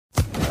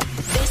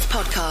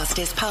podcast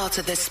is part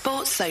of the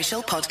Sports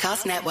Social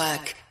Podcast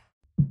Network.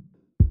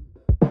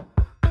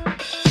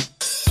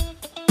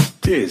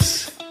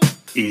 This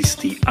is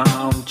the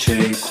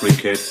Armchair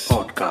Cricket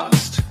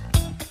Podcast.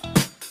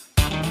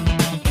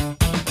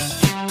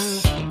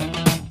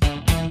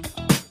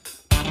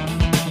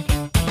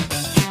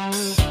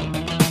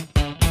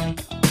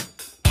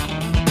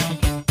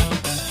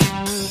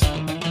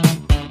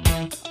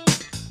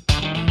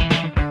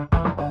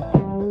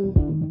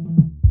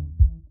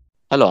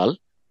 Hello all,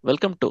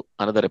 welcome to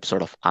another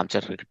episode of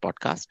Armchair Cricket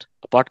Podcast,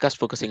 a podcast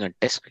focusing on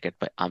Test cricket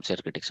by armchair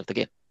critics of the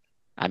game.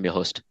 I'm your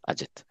host,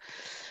 Ajit.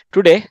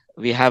 Today,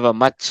 we have a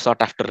much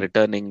sought after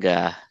returning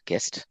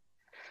guest.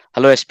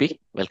 Hello SP,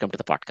 welcome to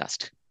the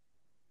podcast.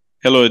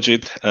 Hello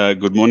Ajit,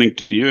 good morning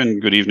to you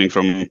and good evening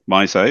from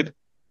my side.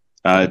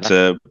 It's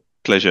a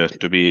pleasure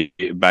to be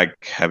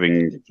back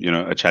having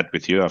a chat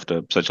with you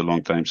after such a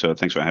long time, so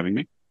thanks for having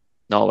me.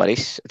 No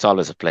worries. It's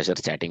always a pleasure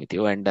chatting with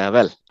you. And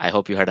I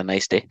hope you had a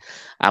nice day.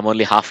 I'm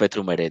only halfway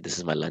through my day. This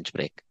is my lunch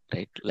break,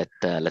 right?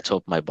 Let's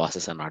hope my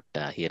bosses are not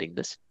hearing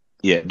this.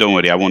 Yeah, don't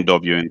worry. I won't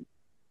dob you in.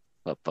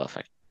 Oh,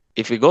 perfect.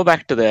 If we go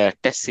back to the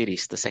test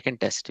series, the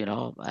second test,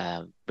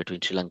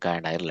 between Sri Lanka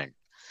and Ireland,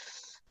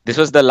 this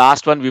was the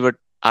last one.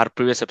 Our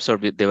previous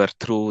episode, they were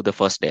through the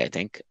first day, I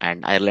think,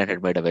 and Ireland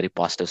had made a very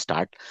positive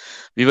start.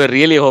 We were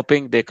really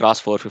hoping they cross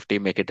 450,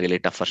 make it really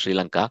tough for Sri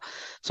Lanka.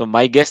 So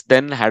my guest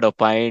then had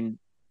opined,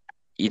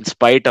 in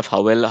spite of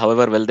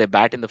however well they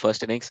bat in the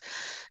first innings,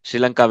 Sri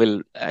Lanka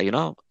will,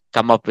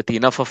 come up with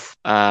enough of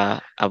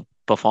a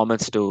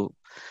performance to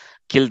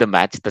kill the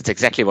match. That's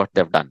exactly what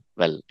they've done.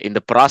 Well, in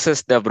the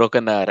process, they've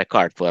broken a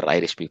record for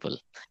Irish people.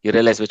 You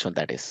realize which one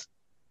that is?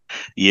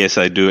 Yes,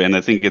 I do, and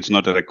I think it's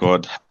not a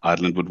record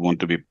Ireland would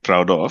want to be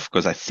proud of,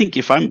 because I think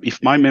if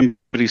my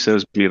memory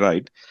serves me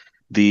right,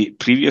 the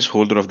previous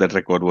holder of that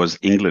record was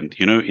England.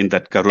 In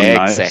that Karun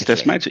Nair's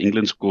test match,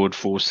 England scored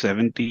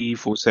 470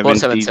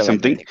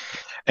 something.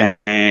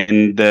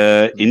 And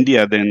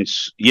India then,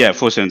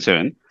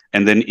 477.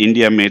 And then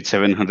India made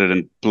 700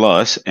 and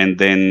plus. And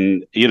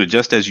then,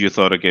 just as you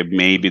thought, okay,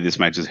 maybe this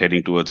match is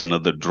heading towards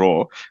another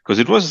draw, because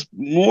it was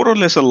more or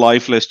less a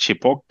lifeless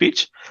chip-off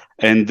pitch.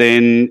 And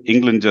then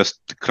England just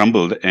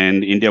crumbled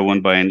and India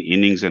won by an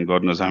innings and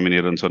God knows how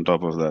many runs on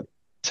top of that.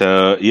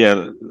 So,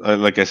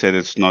 like I said,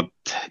 it's not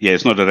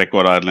a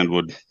record Ireland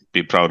would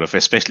be proud of,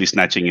 especially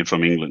snatching it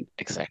from England.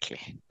 Exactly.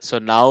 So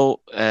now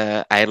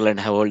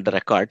Ireland have held the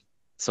record.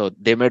 So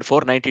they made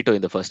 492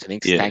 in the first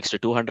innings, thanks to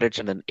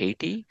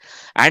 280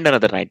 and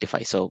another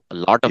 95. So a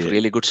lot of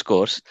really good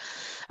scores.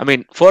 I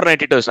mean,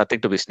 492 is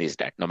nothing to be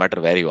sneezed at, no matter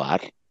where you are,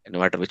 no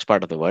matter which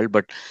part of the world.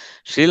 But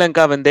Sri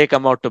Lanka, when they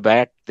come out to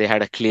bat, they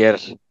had a clear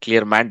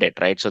mandate,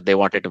 right? So they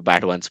wanted to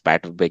bat once,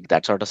 bat big,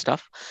 that sort of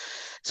stuff.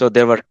 So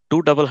there were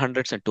 2 double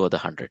hundreds and 2 other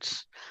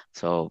hundreds.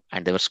 So,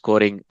 and they were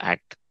scoring at,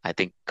 I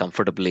think,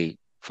 comfortably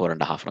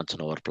 4.5 runs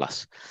an over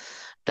plus.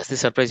 Does this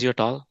surprise you at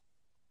all?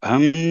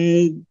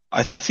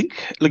 I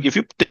think, look, if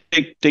you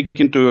take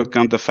into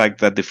account the fact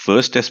that the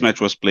first test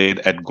match was played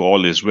at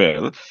Galle as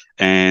well,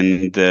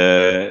 and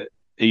Sri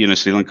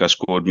Lanka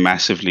scored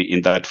massively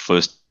in that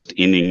first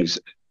innings.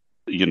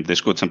 They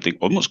scored something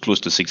almost close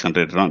to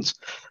 600 runs.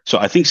 So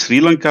I think Sri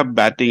Lanka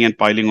batting and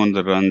piling on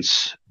the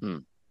runs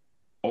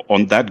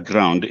on that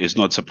ground is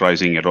not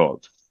surprising at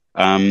all.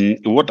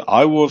 What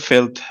I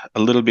felt a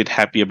little bit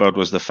happy about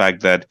was the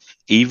fact that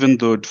even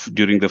though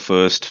during the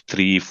first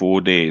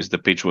 3-4 days, the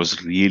pitch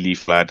was really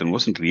flat and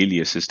wasn't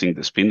really assisting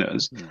the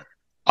spinners,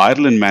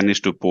 Ireland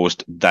managed to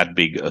post that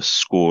big a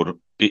score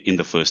in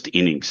the first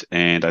innings.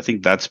 And I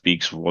think that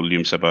speaks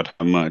volumes about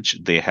how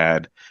much they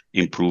had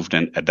improved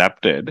and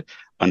adapted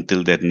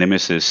until their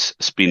nemesis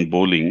spin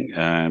bowling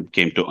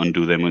came to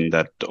undo them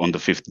on the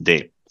fifth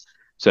day.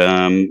 So,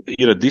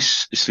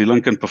 this Sri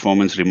Lankan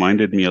performance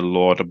reminded me a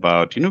lot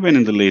about, when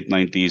in the late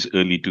 90s,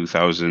 early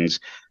 2000s,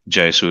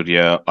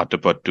 Jayasuriya,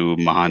 Attapattu,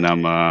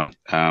 Mahanama,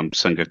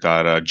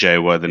 Sangakkara,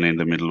 Jayawardene in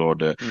the middle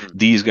order.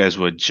 These guys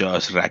were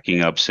just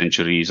racking up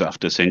centuries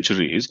after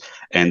centuries.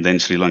 And then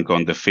Sri Lanka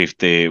on the fifth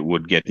day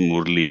would get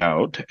Murli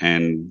out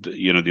and,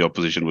 the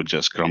opposition would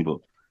just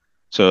crumble.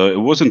 So it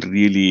wasn't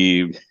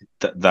really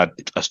that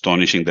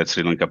astonishing that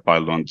Sri Lanka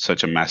piled on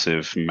such a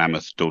massive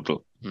mammoth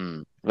total.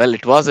 Well,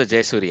 it was a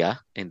Jayasuriya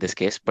in this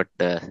case, but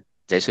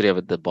Jayasuriya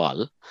with the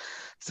ball.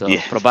 So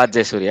Prabhat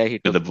Jayasuriya, he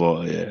took the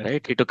ball,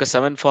 right. He took a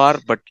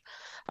 7-4, but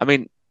I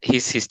mean,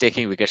 he's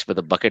taking wickets with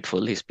a bucket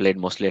full. He's played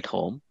mostly at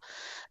home,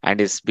 and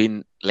he's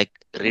been like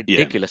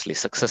ridiculously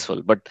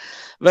successful. But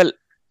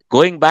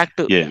going back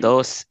to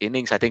those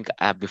innings, I think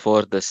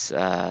before this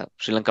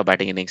Sri Lanka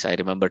batting innings, I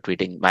remember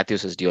tweeting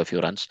Matthews is due a few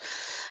runs.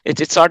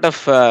 It's sort of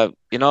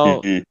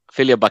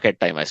fill your bucket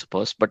time, I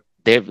suppose. But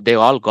they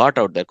all got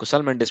out there.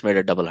 Kusal Mendis made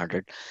a double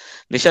hundred.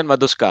 Nishan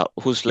Madhuska,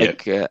 who's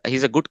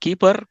he's a good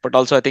keeper, but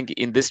also I think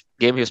in this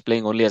game he was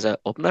playing only as an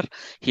opener.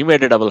 He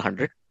made a double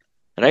hundred,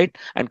 right?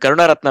 And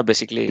Karunaratne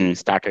basically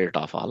started it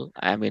off all.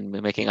 I mean,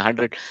 making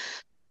 100.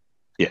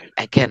 Yeah.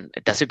 Again,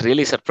 does it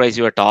really surprise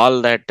you at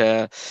all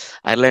that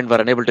Ireland were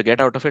unable to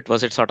get out of it?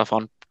 Was it sort of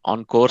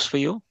on course for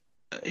you?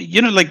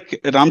 like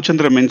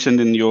Ramchandra mentioned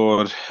in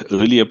your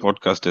earlier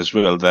podcast as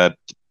well, that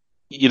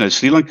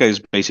Sri Lanka is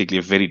basically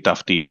a very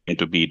tough team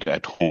to beat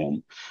at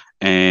home.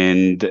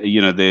 And,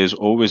 there's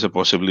always a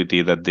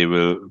possibility that they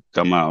will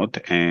come out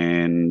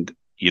and,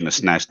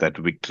 snatch that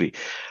victory.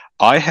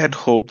 I had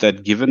hoped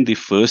that given the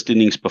first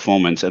innings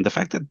performance and the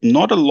fact that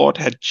not a lot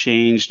had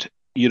changed,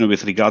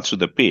 with regards to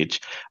the pitch,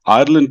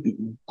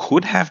 Ireland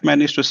could have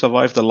managed to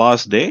survive the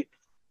last day,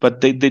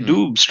 but they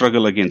do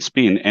struggle against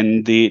Spain.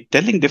 And the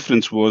telling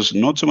difference was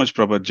not so much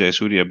Prabhat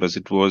Jayasuriya, but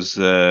it was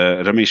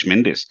Ramesh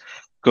Mendes.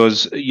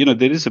 Because,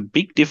 there is a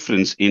big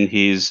difference in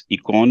his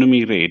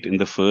economy rate in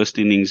the first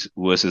innings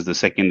versus the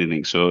second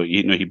innings. So,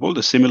 he bowled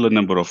a similar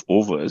number of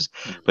overs,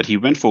 but he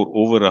went for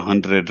over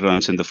 100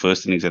 runs in the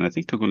first innings and I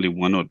think took only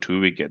one or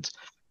two wickets.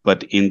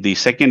 But in the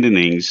second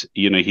innings,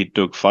 he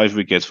took 5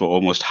 wickets for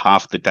almost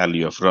half the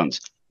tally of runs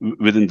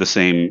within the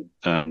same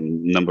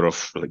number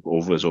of like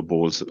overs or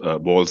balls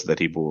that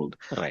he bowled.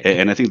 Right.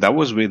 And I think that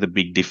was where the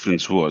big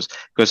difference was.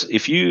 Because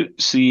if you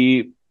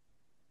see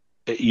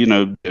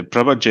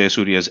Prabhat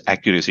Jayasuriya's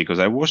accuracy, because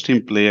I watched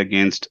him play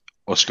against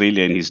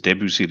Australia in his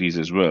debut series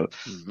as well,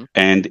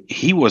 and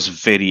he was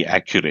very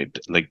accurate,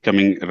 like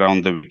coming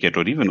around the wicket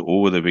or even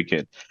over the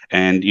wicket.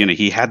 And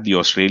he had the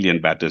Australian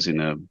batters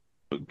in a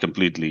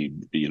completely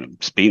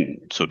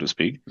spin, so to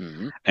speak.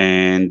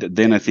 And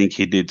then I think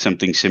he did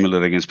something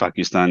similar against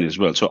Pakistan as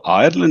well. So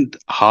Ireland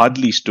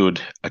hardly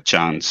stood a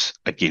chance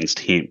against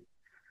him.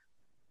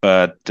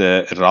 But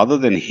rather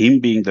than him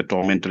being the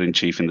tormentor in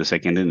chief in the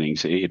second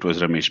innings, it was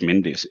Ramesh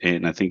Mendes.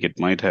 And I think it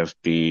might have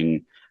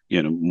been,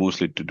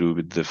 mostly to do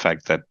with the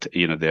fact that,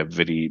 they're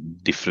very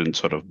different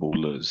sort of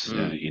bowlers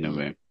in a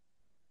way.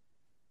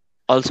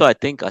 Also, I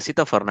think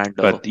Asita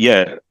Fernando, But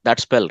yeah, that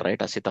spell, right?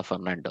 Asita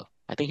Fernando.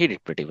 I think he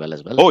did pretty well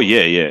as well. oh,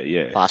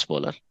 yeah. Fast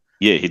bowler.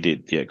 Yeah, he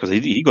did. Yeah, because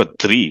he got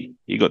three.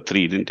 He got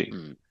three, didn't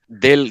he?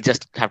 They'll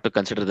just have to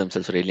consider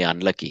themselves really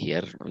unlucky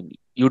here.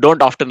 You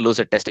don't often lose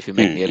a test if you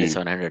make nearly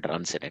 700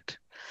 runs in it.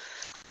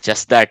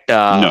 Just that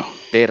No.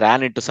 they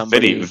ran into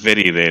somebody.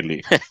 Very, very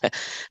rarely.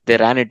 They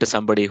ran into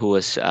somebody who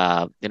was,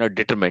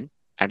 determined.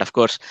 And of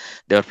course,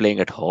 they were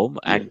playing at home.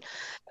 And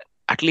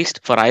at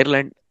least for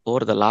Ireland,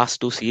 over the last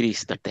two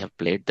series that they have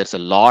played, there's a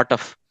lot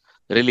of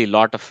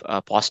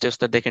positives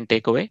that they can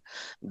take away.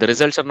 The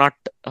results are not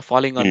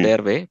falling on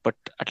their way, but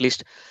at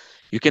least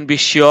you can be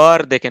sure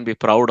they can be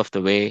proud of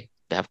the way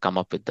they have come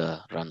up with the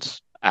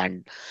runs.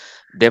 And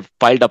they've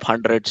piled up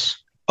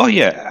hundreds. Oh,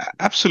 yeah,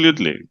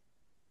 absolutely.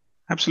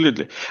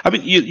 Absolutely. I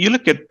mean, you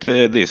look at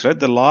this, right?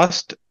 The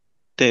last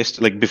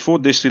test, like before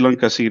this Sri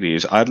Lanka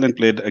series, Ireland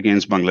played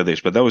against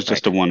Bangladesh, but that was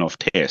just a one-off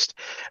test.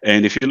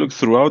 And if you look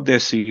throughout their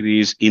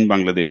series in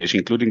Bangladesh,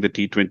 including the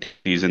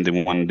T20s and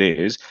the one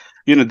days,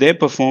 their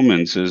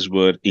performances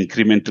were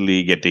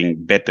incrementally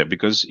getting better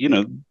because,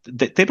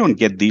 they don't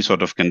get these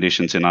sort of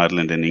conditions in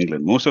Ireland and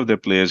England. Most of their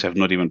players have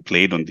not even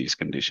played on these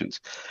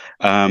conditions.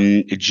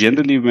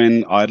 Generally,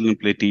 when Ireland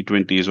play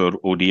T20s or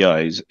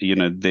ODIs,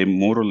 they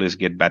more or less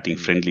get batting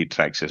friendly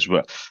tracks as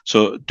well.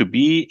 So to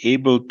be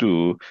able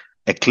to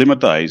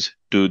acclimatize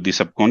to the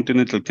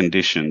subcontinental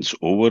conditions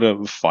over a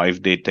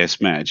 5-day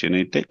test match, and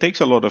it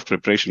takes a lot of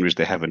preparation, which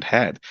they haven't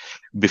had.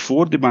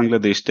 Before the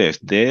Bangladesh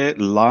test, their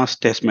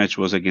last test match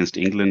was against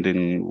England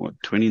in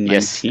 2019?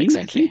 Yes,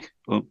 exactly.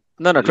 Or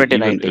No,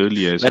 2019.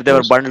 Earlier, where they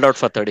were bundled out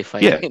for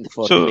 35 in the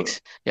fourth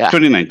innings. Yeah.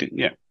 2019,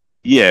 yeah.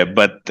 Yeah,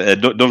 but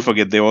don't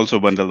forget, they also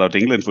bundled out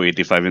England for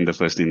 85 in the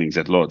first innings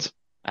at Lord's.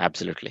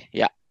 Absolutely.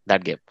 Yeah,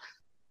 that game.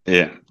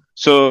 Yeah.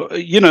 So,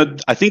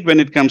 I think when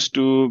it comes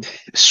to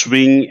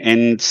swing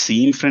and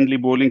seam friendly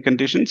bowling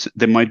conditions,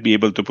 they might be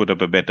able to put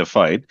up a better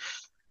fight.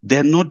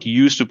 They're not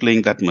used to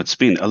playing that much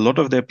spin. A lot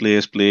of their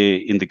players play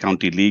in the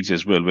county leagues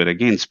as well, where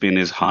again, spin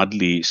is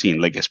hardly seen,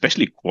 like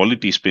especially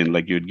quality spin,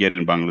 like you'd get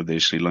in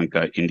Bangladesh, Sri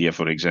Lanka, India,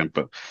 for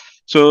example.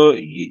 So,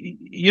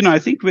 I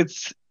think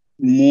with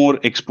more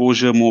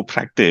exposure, more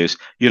practice,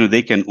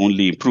 they can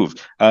only improve.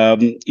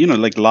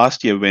 Like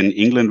last year when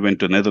England went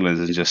to Netherlands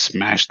and just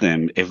smashed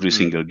them every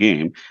single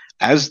game,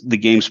 as the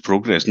games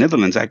progressed,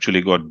 Netherlands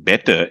actually got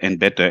better and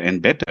better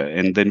and better.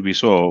 And then we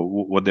saw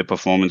what their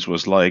performance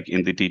was like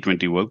in the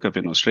T20 World Cup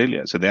in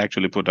Australia. So they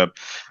actually put up,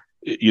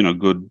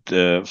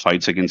 good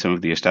fights against some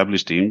of the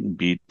established team,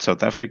 beat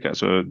South Africa.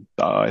 So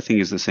I think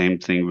it's the same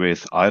thing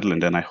with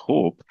Ireland. And I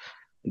hope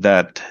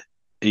that,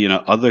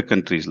 other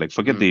countries, like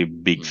forget the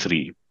big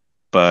three,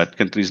 but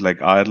countries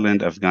like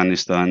Ireland,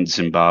 Afghanistan,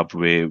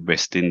 Zimbabwe,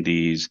 West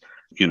Indies,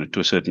 to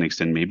a certain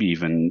extent, maybe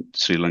even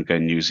Sri Lanka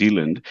and New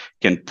Zealand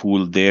can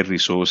pool their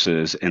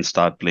resources and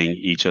start playing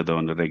each other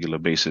on a regular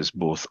basis,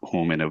 both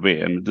home and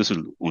away. And this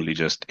will only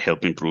just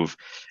help improve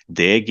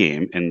their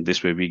game. And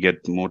this way we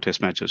get more test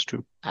matches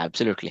too.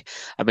 Absolutely.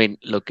 I mean,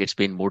 look, it's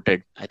been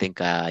mooted. I think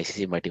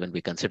ICC might even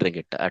be considering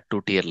it a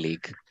two-tier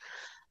league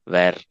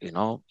where,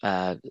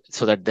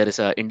 so that there is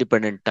a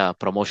independent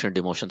promotion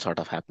demotion sort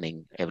of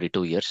happening every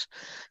 2 years.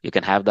 You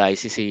can have the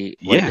ICC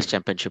World Test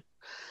Championship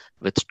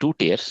with two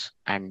tiers,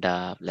 and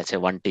let's say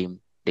one team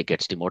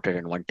gets demoted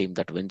and one team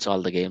that wins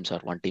all the games or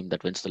one team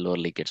that wins the lower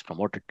league gets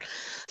promoted.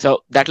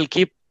 So that will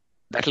keep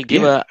that'll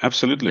give Yeah, a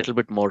absolutely. little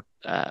bit more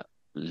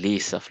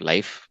lease of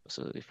life.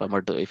 So if I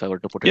were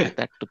to put it Yeah. like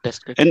that, to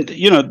test cricket.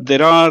 And,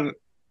 there are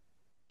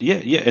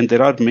yeah, and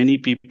there are many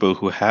people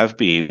who have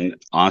been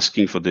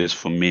asking for this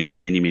for many,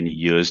 many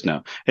years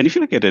now. And if you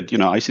look at it,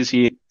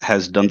 ICC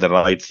has done the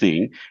right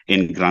thing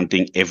in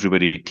granting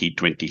everybody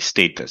T20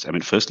 status. I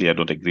mean, firstly, I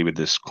don't agree with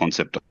this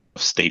concept of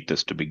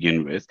status to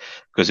begin with,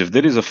 because if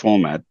there is a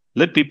format,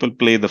 let people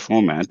play the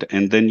format,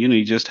 and then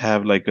you just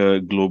have like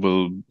a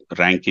global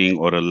ranking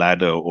or a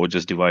ladder, or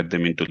just divide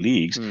them into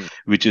leagues, Hmm.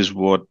 which is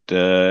what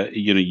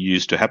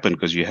used to happen,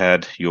 because you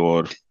had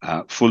your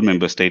full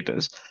member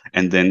status,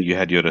 and then you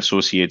had your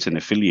associates and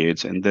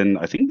affiliates, and then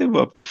I think there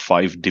were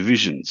 5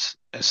 divisions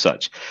as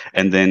such.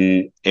 And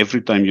then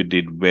every time you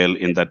did well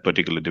in that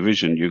particular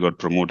division, you got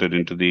promoted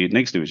into the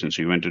next division.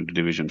 So you went into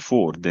division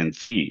 4, then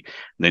 3,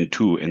 then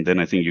 2, and then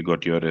I think you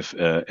got your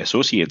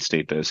associate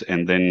status.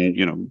 And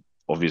then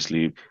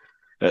obviously,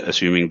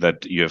 assuming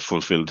that you have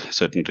fulfilled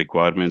certain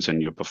requirements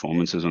and your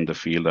performances on the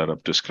field are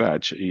up to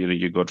scratch,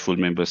 you got full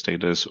member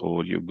status,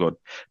 or you've got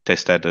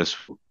test status,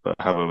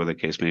 however the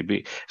case may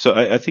be. So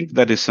I think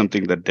that is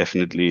something that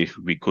definitely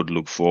we could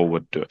look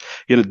forward to.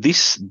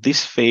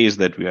 This phase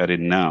that we are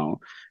in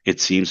now,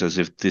 it seems as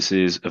if this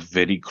is a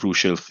very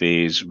crucial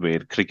phase where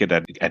cricket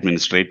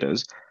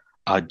administrators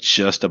are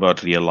just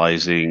about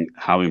realizing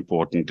how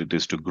important it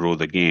is to grow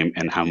the game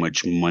and how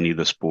much money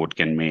the sport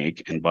can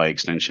make, and by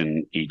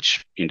extension,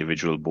 each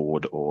individual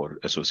board or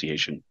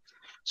association.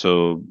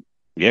 So,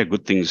 yeah,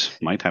 good things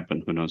might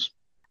happen. Who knows?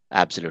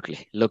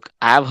 Absolutely. Look,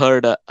 I've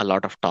heard a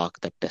lot of talk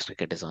that Test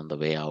cricket is on the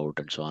way out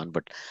and so on,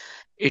 but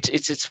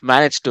it's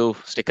managed to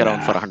stick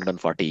around for Nah,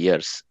 140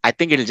 years. I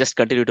think it'll just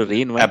continue to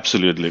reinvent.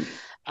 absolutely.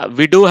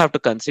 We do have to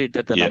consider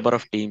that the Yeah. number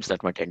of teams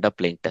that might end up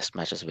playing Test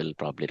matches will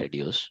probably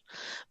reduce,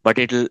 but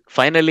it'll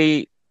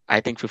finally,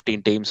 I think,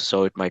 15 teams,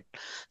 so it might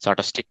sort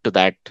of stick to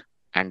that,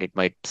 and it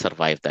might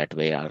survive that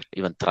way or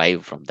even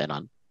thrive from then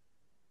on.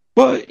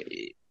 Well,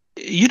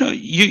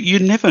 you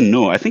never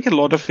know. I think a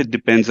lot of it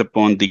depends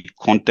upon the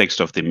context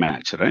of the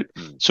match, right?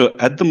 Mm. So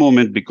at the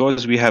moment,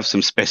 because we have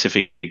some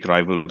specific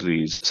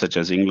rivalries, such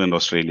as England,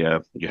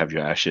 Australia, you have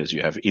your Ashes,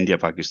 you have India,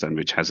 Pakistan,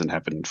 which hasn't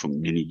happened for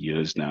many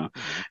years now.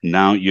 Mhm.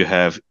 Now you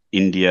have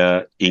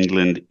India,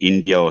 England,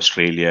 India,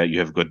 Australia, you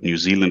have got New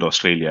Zealand,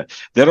 Australia.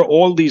 There are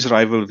all these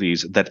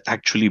rivalries that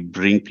actually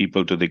bring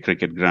people to the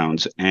cricket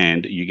grounds,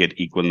 and you get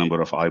equal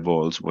number of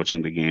eyeballs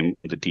watching the game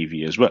on the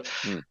TV as well.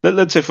 Mm.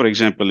 Let's say, for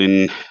example,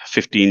 in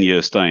 15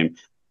 years' time,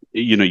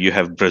 you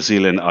have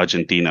Brazil and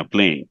Argentina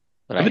playing.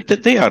 I mean,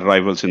 Right. they are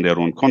rivals in their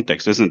own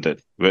context, isn't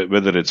it?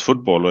 Whether it's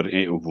football or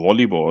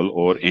volleyball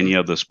or Mhm. any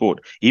other sport,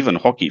 even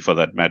hockey for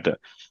that matter.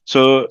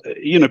 So,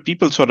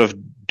 people sort of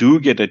do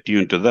get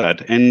attuned to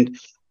that. And,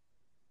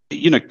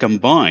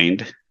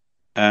 combined,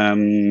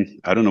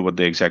 I don't know what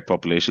the exact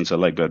populations are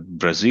like, but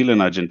Brazil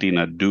and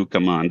Argentina do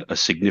command a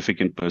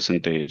significant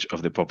percentage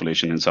of the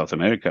population in South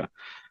America.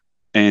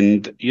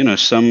 And,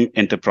 some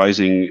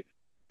enterprising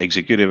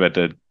executive at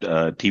a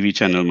TV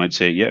channel might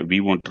say, yeah, we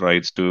want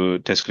rights to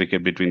test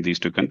cricket between these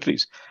two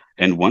countries.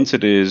 And once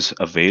it is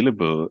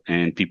available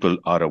and people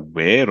are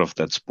aware of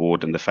that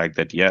sport and the fact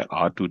that, yeah,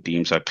 our two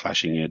teams are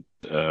clashing it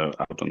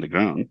out on the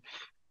ground,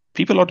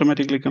 people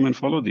automatically come and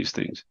follow these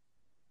things.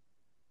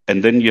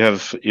 And then you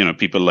have,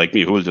 people like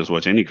me who will just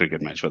watch any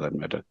cricket match for that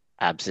matter.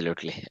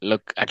 Absolutely.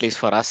 Look, at least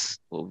for us,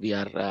 we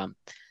are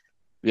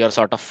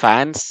sort of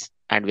fans,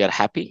 and we are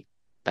happy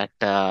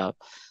that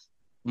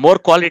more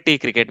quality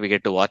cricket we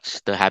get to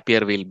watch, the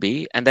happier we'll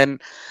be. And then,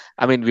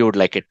 I mean, we would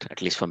like it,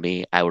 at least for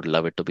me, I would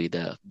love it to be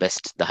the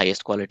best, the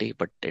highest quality,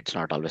 but it's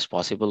not always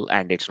possible.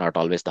 And it's not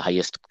always the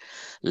highest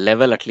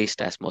level, at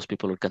least as most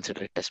people would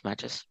consider it test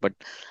matches. But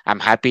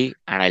I'm happy,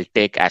 and I'll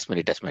take as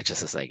many test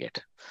matches as I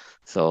get.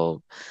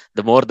 So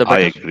the more the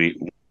I better. agree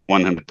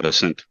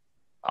 100%.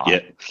 All, Yeah.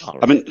 all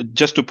I right. mean,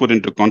 just to put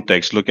into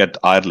context, look at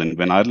Ireland.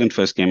 When Ireland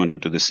first came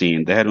onto the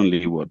scene, they had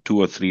only, what,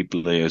 2 or 3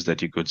 players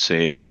that you could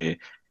say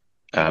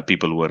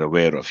people were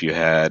aware of. You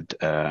had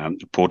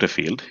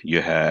Porterfield,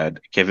 you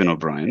had Kevin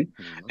O'Brien,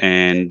 Mhm.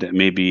 and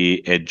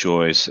maybe Ed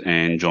Joyce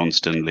and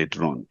Johnston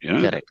later on.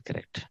 Correct,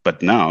 correct.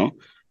 But now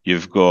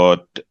you've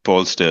got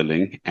Paul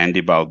Sterling,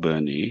 Andy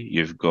Balburney,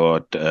 you've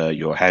got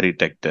your Harry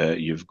Tector,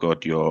 you've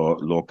got your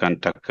Lokan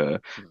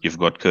Tucker, you've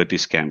got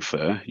Curtis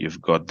Camphor,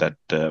 you've got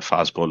that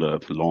fast bowler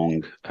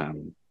Long.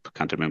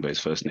 Can't remember his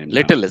first name now.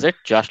 Little, is it?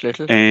 Josh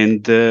Little?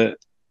 And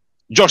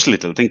Josh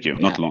Little, thank you. Yeah.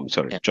 Not Long,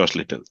 sorry. Yeah. Josh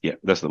Little. Yeah,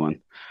 that's the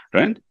one.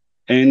 Right?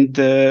 And,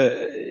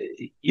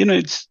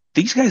 it's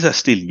these guys are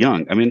still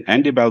young. I mean,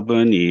 Andy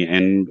Balburney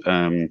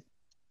and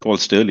Paul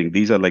Sterling,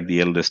 these are like the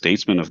elder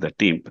statesmen of that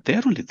team, but they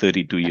are only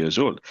 32 years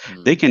old.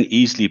 Mm. They can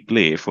easily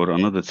play for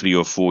another 3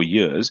 or 4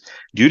 years,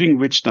 during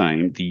which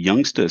time the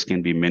youngsters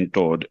can be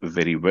mentored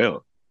very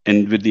well.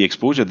 And with the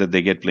exposure that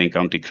they get playing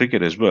county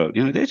cricket as well,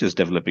 they're just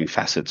developing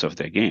facets of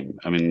their game.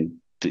 I mean,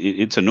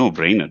 it's a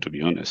no-brainer, to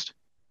be honest.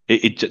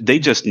 They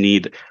just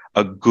need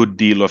a good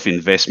deal of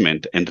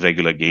investment and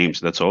regular games.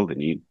 That's all they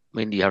need. I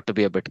mean, you have to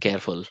be a bit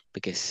careful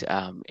because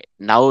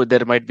now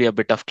there might be a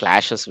bit of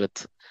clashes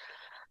with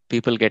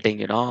people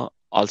getting,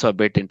 also a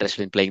bit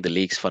interested in playing the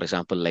leagues. For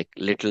example, like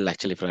Little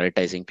actually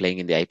prioritizing playing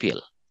in the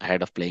IPL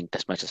ahead of playing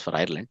test matches for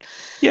Ireland.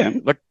 Yeah,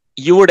 But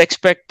you would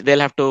expect they'll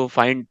have to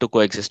find to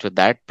coexist with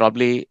that.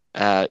 Probably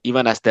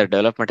even as their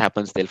development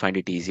happens, they'll find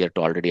it easier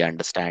to already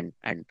understand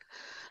and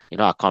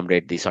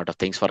accommodate these sort of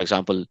things. For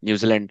example, New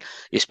Zealand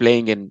is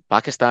playing in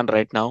Pakistan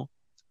right now,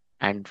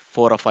 and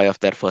 4 or 5 of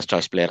their first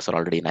choice players are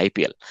already in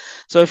IPL.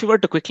 So if you were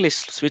to quickly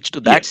switch to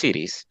yeah, that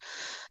series,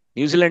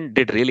 New Zealand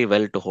did really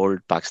well to hold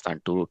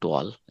Pakistan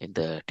 2-2 in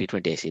the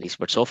T20I series.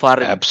 But so far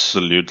in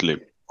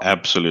absolutely,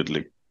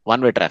 absolutely.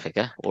 one-way traffic,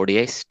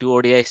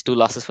 ODIs, 2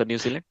 losses for New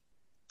Zealand.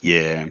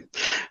 Yeah.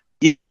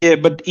 Yeah,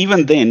 but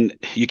even then,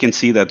 you can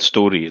see that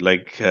story.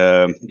 Like,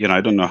 I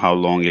don't know how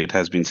long it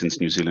has been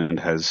since New Zealand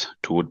has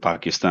toured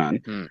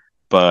Pakistan. Hmm.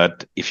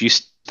 But if you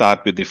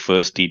start with the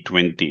first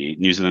T20,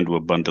 New Zealand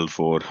were bundled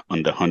for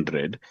under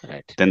 100.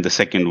 Right. Then the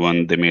second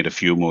one, they made a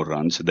few more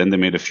runs. Then they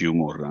made a few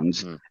more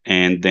runs. Hmm.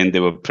 And then they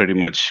were pretty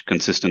much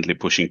consistently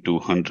pushing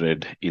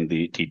 200 in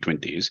the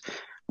T20s.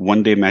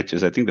 One day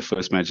matches, I think the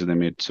first match they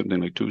made something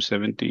like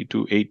 270,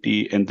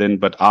 280. And then,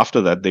 but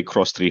after that, they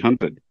crossed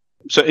 300.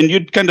 So, and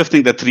you'd kind of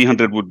think that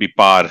 300 would be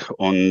par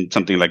on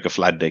something like a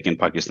flat deck in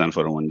Pakistan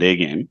for a one-day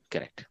game.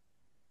 Correct.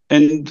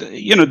 And,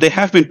 they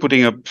have been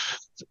putting up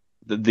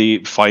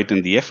the fight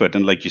and the effort.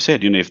 And like you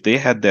said, if they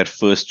had their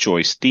first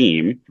choice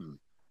team,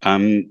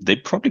 they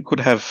probably could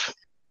have,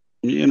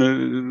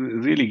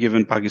 really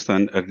given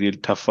Pakistan a real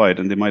tough fight.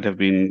 And they might have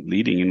been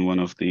leading in one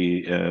of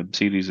the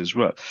series as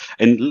well.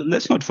 And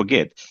let's not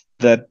forget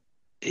that,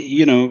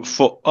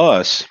 for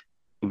us,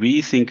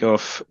 we think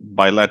of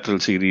bilateral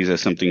series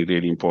as something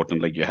really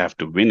important, like you have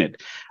to win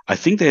it. I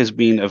think there's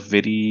been a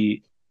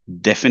very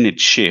definite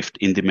shift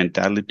in the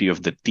mentality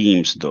of the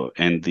teams, though,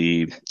 and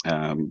the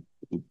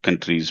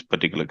country's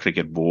particular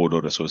cricket board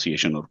or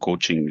association or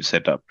coaching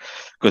setup,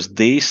 because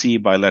they see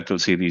bilateral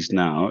series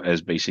now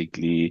as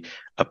basically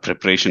a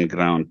preparation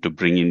ground to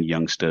bring in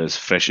youngsters,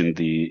 freshen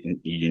the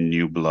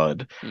new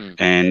blood,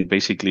 and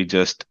basically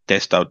just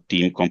test out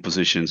team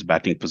compositions,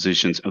 batting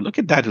positions. And look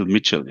at Daryl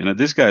Mitchell.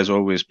 This guy has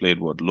always played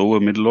lower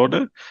middle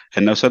order,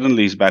 and now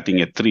suddenly he's batting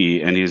at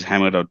 3 and he's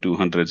hammered out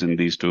 200s in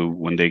these 2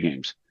 one-day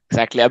games.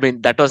 Exactly. I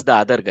mean, that was the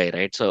other guy,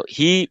 right? So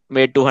he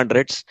made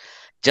 200s.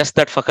 Just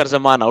that Fakhar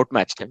Zaman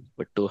outmatched him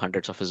with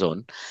 200s of his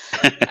own.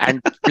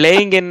 And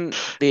playing in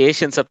the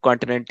Asian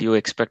subcontinent, you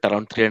expect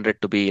around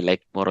 300 to be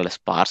like more or less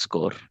par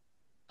score,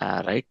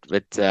 right?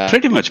 With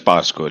pretty much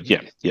par score,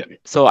 yeah.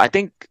 So I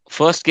think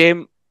first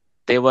game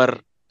they were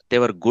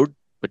good,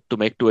 but to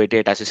make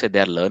 288, as you said,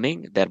 they're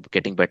learning, they're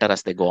getting better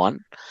as they go on.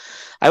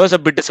 I was a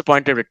bit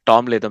disappointed with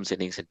Tom Latham's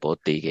innings in both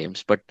the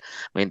games, but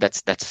I mean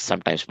that's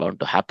sometimes bound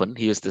to happen.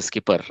 He was the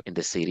skipper in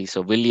this series,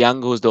 so Will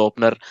Young, who's the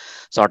opener,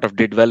 sort of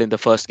did well in the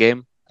first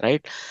game,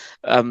 right?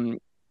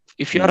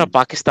 If you're a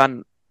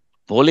Pakistan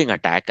bowling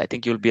attack, I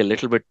think you'll be a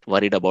little bit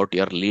worried about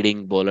your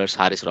leading bowlers,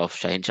 Haris Rauf,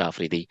 Shaheen Shah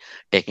Afridi,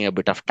 taking a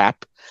bit of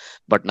tap,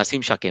 but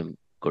Naseem Shah came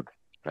good,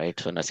 right?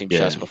 So Naseem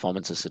Shah's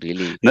performance is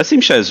really...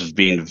 Naseem Shah has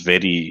been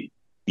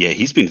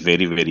he's been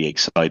very, very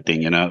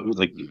exciting.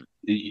 Like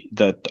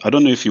that. I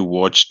don't know if you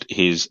watched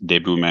his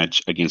debut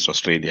match against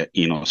Australia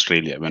in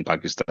Australia when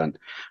Pakistan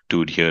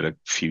toured here a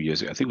few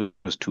years ago. I think it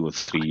was 2 or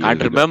 3 years ago. I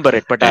can't remember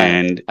it, but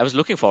I was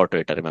looking forward to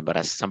it. I remember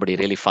as somebody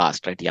really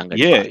fast, right? Young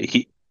and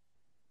fast.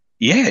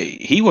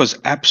 He was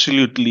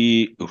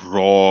absolutely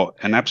raw,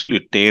 an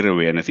absolute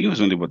tearaway. And I think he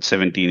was only about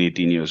 17,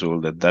 18 years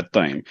old at that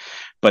time.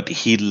 But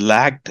he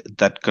lacked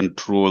that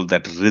control,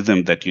 that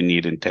rhythm that you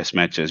need in test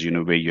matches,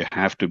 where you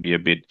have to be a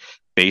bit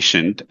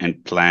patient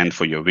and plan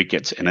for your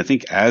wickets. And I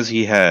think as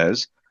he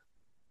has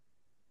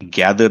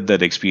gathered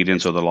that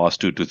experience over the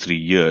last 2 to 3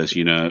 years,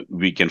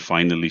 we can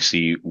finally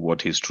see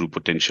what his true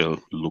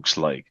potential looks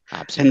like.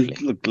 Absolutely.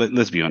 And look,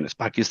 let's be honest,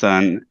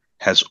 Pakistan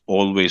has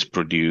always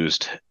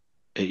produced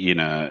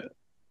a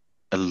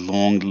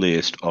long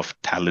list of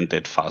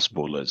talented fast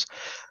bowlers.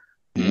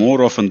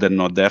 More often than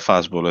not, their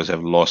fast bowlers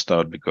have lost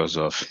out because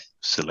of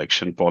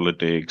selection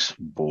politics,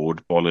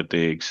 board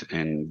politics,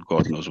 and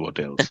God knows what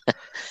else.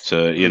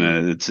 So,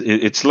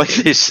 it's like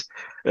this,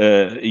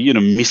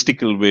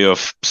 mystical way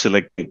of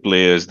selecting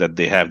players that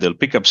they have. They'll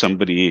pick up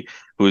somebody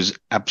who's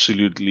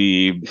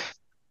absolutely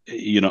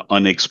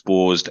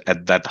unexposed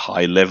at that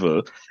high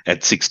level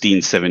at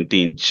 16,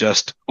 17,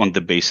 just on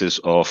the basis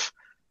of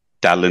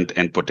talent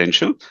and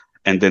potential.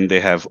 And then they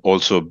have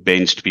also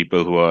benched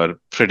people who are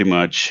pretty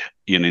much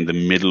in the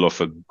middle of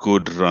a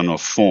good run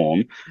of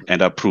form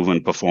and are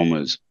proven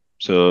performers.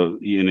 So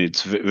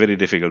it's very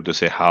difficult to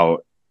say how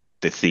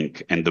they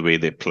think and the way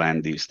they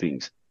plan these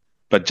things.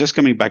 But just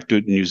coming back to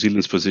New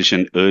Zealand's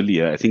position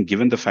earlier, I think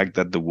given the fact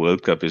that the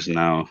World Cup is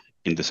now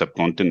in the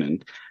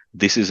subcontinent,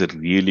 this is a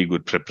really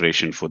good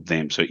preparation for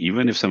them. So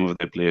even if some of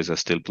the players are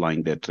still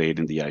plying their trade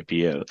in the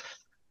IPL,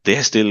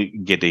 they're still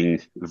getting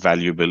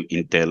valuable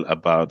intel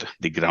about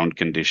the ground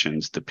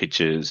conditions, the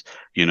pitches.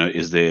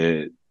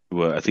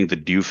 I think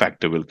the dew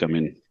factor will come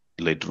in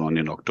later on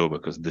in October,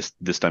 because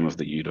this time of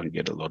the year you don't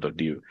get a lot of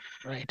dew.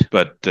 Right.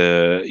 But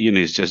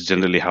it's just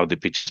generally how the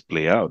pitches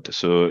play out.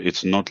 So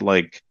it's not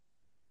like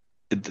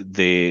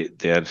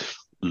they're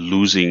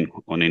losing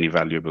on any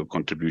valuable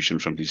contribution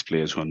from these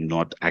players who are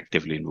not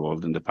actively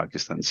involved in the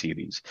Pakistan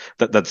series.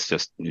 That's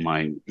just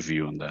my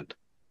view on that.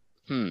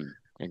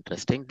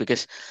 Interesting,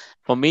 because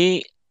for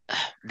me,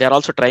 they're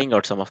also trying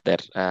out some of their,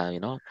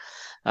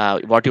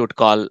 what you would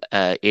call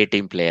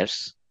A-team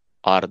players,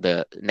 or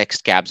the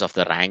next cabs of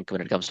the rank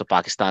when it comes to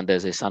Pakistan.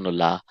 There's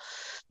Ihsanullah,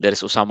 there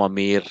is Usama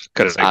Mir,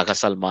 there's Correct. Agha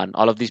Salman.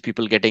 All of these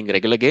people getting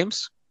regular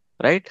games,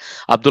 right?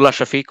 Abdullah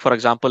Shafiq, for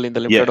example, in the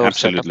Yeah, limited over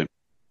setup. absolutely.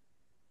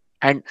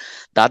 And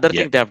the other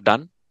Yeah. thing they have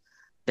done,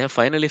 they have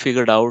finally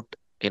figured out,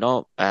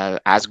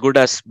 as good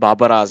as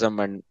Babar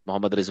Azam and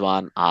Mohammad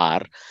Rizwan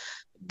are,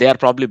 they are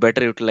probably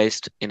better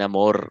utilized in a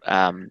more,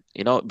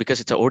 because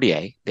it's a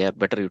ODI, they are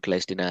better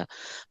utilized in a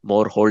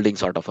more holding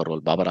sort of a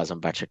role. Babar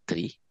Azam bats at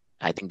 3.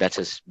 I think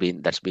that's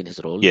been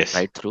his role Yes.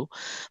 right through.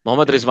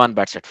 Mohammad Rizwan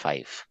bats at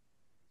 5,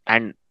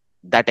 and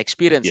that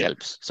experience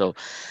helps. So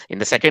in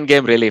the second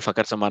game, really,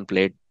 Fakhar Zaman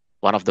played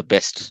one of the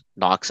best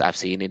knocks I've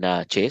seen in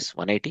a chase,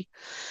 180.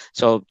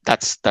 So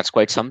that's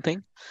quite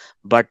something.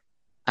 But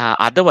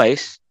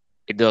otherwise,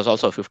 it was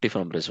also a 50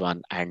 from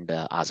Rizwan and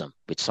Azam,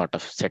 which sort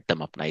of set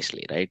them up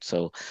nicely, right?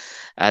 So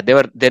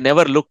they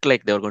never looked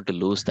like they were going to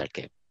lose that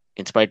game,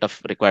 in spite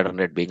of required run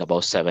rate being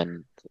above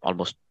 7,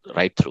 almost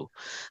right through.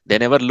 They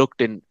never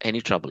looked in any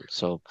trouble.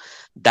 So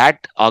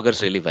that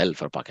augurs really well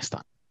for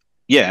Pakistan.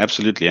 Yeah,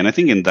 absolutely. And I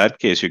think in that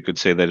case, you could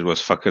say that it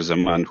was Fakhar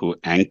Zaman who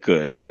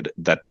anchored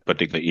that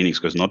particular innings,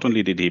 because not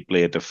only did he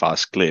play at a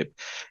fast clip,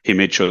 he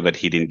made sure that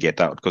he didn't get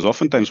out. Because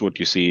oftentimes what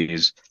you see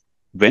is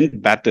when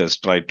batters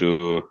try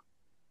to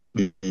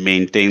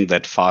maintain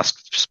that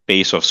fast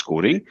pace of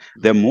scoring,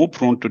 they're more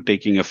prone to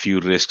taking a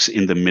few risks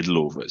in the middle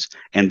overs.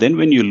 And then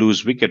when you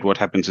lose wicket, what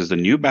happens is the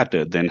new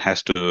batter then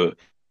has to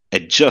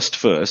adjust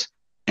first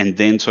and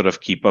then sort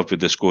of keep up with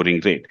the scoring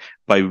rate,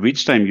 by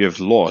which time you have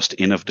lost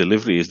enough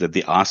deliveries that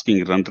the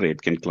asking run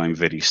rate can climb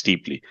very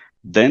steeply.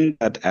 Then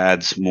that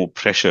adds more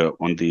pressure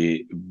on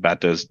the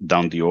batters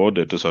down the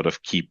order to sort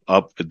of keep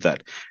up with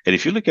that. And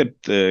if you look at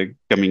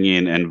coming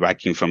in and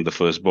whacking from the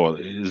first ball,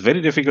 it's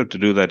very difficult to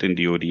do that in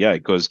the ODI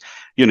because,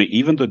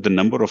 even though the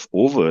number of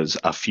overs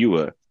are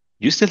fewer,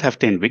 you still have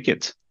 10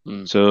 wickets.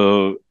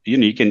 So,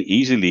 you can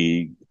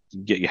easily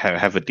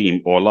have a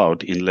team all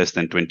out in less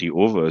than 20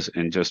 overs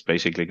and just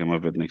basically come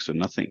up with next to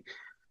nothing.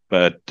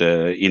 But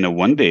in a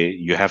one day,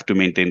 you have to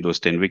maintain those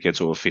 10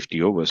 wickets over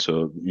 50 overs.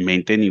 So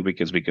maintaining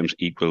wickets becomes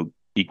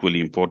equally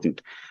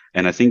important.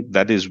 And I think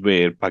that is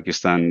where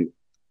Pakistan,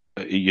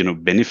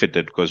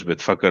 benefited, because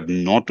with Fakhar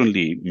not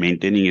only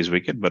maintaining his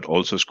wicket, but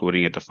also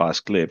scoring at a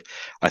fast clip,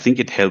 I think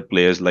it helped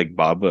players like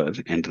Babar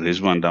and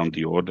Rizwan down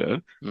the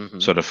order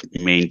sort of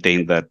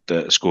maintain that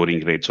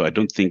scoring rate. So I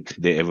don't think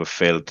they ever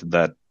felt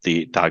that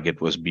the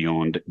target was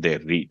beyond their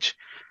reach,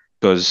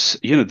 because,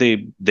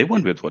 they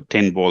won with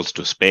 10 balls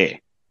to spare.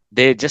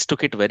 They just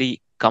took it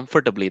very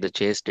comfortably. The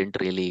chase didn't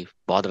really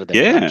bother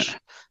them much.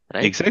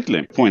 Right?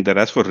 Exactly. Point that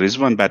as for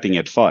Rizwan batting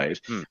at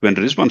 5, when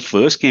Rizwan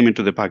first came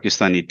into the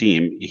Pakistani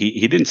team,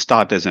 he didn't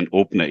start as an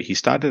opener. He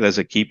started as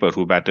a keeper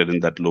who batted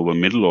in that lower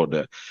middle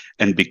order.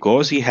 And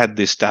because he had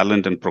this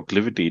talent and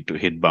proclivity to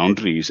hit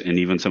boundaries and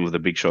even some of the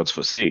big shots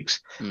for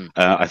 6,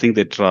 I think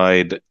they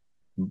tried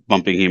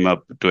bumping him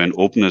up to an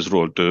opener's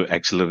role to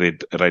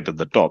accelerate right at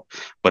the top.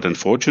 But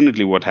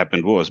unfortunately, what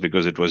happened was,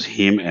 because it was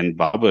him and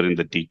Babar in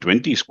the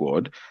T20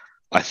 squad,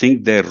 I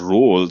think their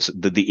roles,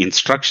 the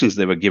instructions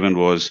they were given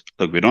was,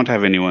 look, we don't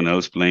have anyone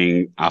else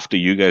playing after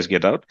you guys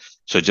get out,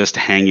 so just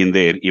hang in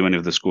there, even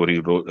if the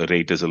scoring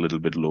rate is a little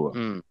bit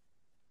lower.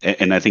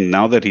 And I think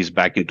now that he's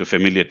back into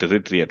familiar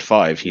territory at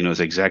 5, he knows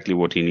exactly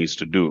what he needs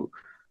to do.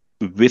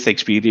 With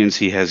experience,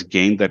 he has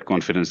gained that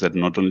confidence that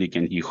not only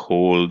can he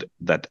hold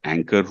that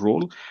anchor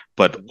role,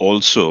 but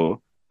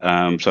also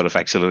sort of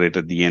accelerate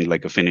at the end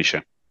like a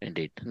finisher.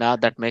 Indeed. Now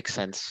that makes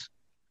sense.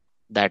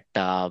 That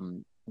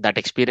that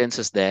experience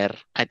is there.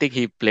 I think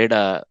he played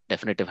a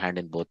definitive hand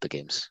in both the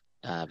games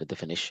with the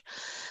finish,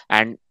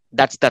 and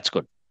that's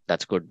good.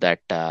 That's good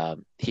that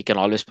he can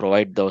always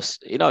provide those.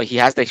 He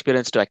has the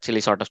experience to actually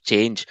sort of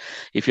change.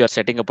 If you are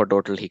setting up a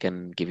total, he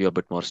can give you a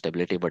bit more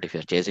stability. But if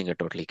you're chasing a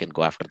total, he can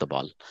go after the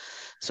ball.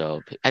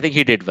 So I think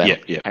he did well.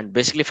 Yeah. And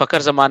basically,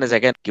 Fakhar Zaman is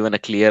again given a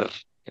clear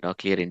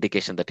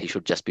indication that he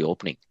should just be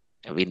opening.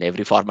 In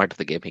every format of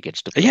the game, he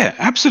gets to play. Yeah,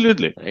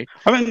 absolutely. Right?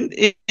 I mean,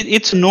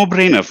 it's a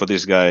no-brainer for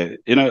this guy.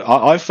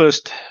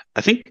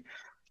 I think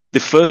the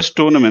first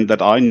tournament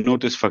that I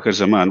noticed Fakhar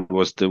Zaman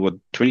was the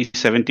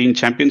 2017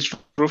 Champions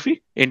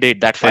Trophy.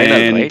 Indeed, that final,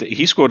 and right?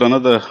 He scored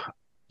another.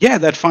 Yeah,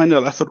 that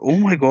final. I thought, oh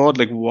my God,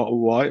 like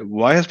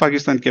why has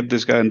Pakistan kept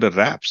this guy under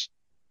wraps?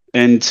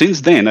 And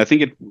since then, I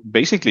think it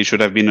basically should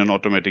have been an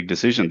automatic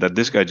decision that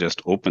this guy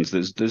just opens.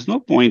 There's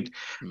no point,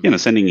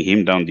 sending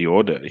him down the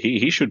order.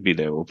 He should be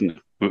their opener,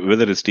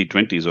 whether it's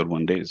T20s or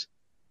one days,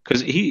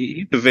 because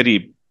he's a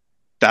very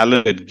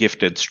talented,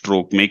 gifted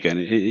stroke maker. And,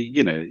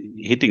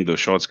 hitting those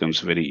shots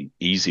comes very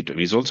easy to him.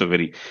 He's also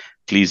very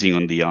pleasing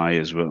on the eye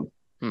as well.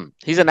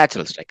 He's a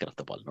natural striker of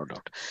the ball, no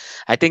doubt.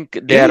 I think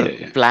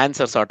their plans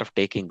are sort of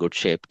taking good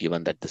shape,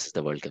 given that this is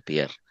the World Cup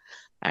year.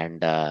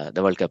 and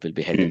the World Cup will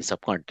be held in the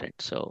subcontinent.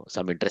 So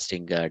some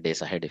interesting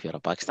days ahead if you're a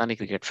Pakistani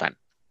cricket fan.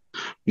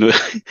 No,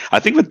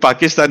 I think with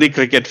Pakistani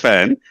cricket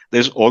fan,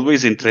 there's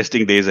always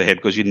interesting days ahead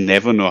because you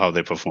never know how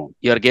they perform.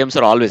 Your games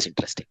are always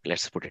interesting.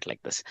 Let's put it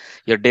like this.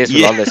 Your days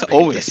will Yeah, always be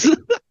always.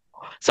 interesting.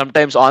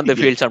 Sometimes on the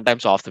Yeah. field,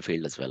 sometimes off the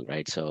field as well,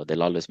 right? So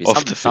there'll always be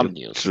Off the some field.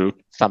 news. True.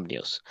 Some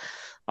news.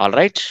 All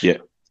right. Yeah.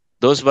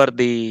 Those were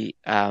the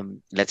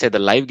let's say the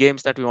live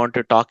games that we want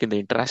to talk in the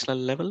international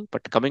level.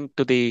 But coming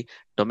to the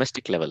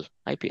domestic level,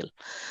 IPL.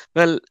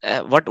 Well,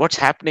 what's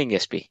happening,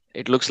 SP?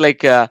 It looks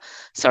like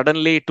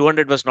suddenly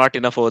 200 was not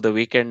enough over the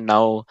weekend.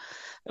 Now,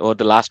 over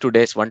the last 2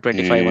 days,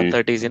 125,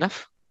 130 is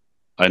enough.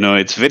 I know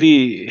it's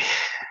very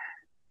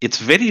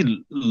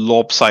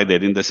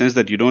lopsided in the sense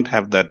that you don't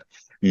have that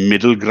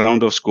middle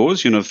ground of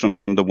scores, from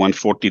the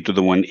 140 to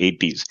the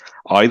 180s.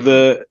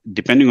 Either,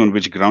 depending on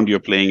which ground you're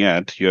playing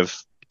at,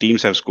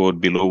 teams have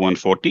scored below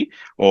 140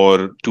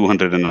 or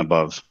 200 and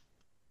above.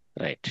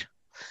 Right.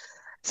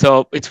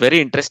 So it's very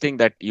interesting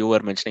that you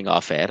were mentioning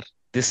off air.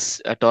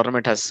 This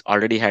tournament has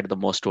already had the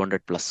most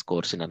 200 plus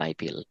scores in an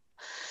IPL.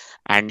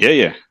 And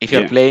if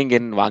you're playing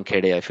in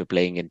Wankhede, if you're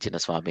playing in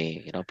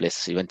Chinnaswamy,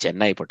 places, even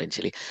Chennai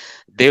potentially,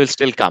 they will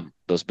still come.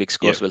 Those big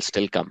scores will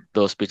still come.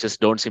 Those pitches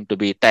don't seem to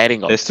be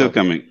tiring out. They're still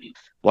coming.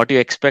 What do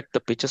you expect? The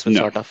pitches will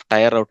sort of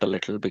tire out a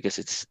little because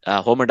it's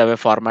a home and away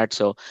format.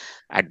 So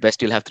at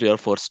best, you'll have 3 or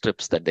 4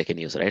 strips that they can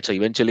use, right? So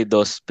eventually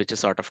those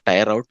pitches sort of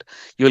tire out.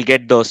 You will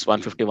get those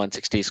 150,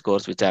 160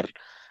 scores, which are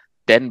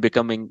then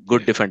becoming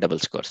good defendable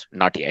scores.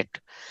 Not yet.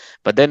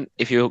 But then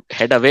if you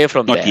head away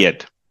from Not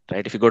yet.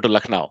 Right? If you go to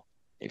Lucknow,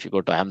 if you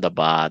go to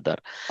Ahmedabad, or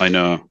I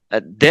know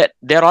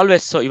they're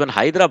always, so even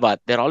Hyderabad,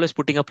 they're always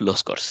putting up low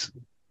scores,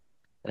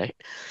 right?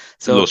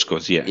 So low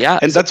scores,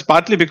 and that's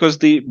partly because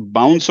the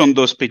bounce on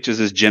those pitches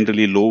is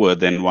generally lower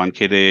than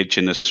Wankhede,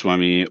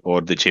 Chinnaswamy, or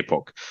the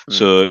Chepauk.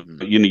 So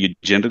you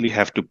generally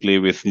have to play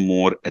with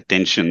more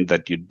attention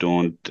that you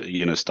don't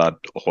start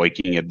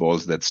hoiking at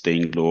balls that's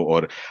staying low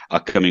or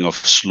are coming off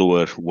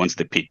slower once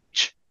they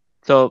pitch.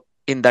 So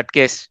in that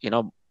case,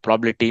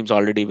 probably teams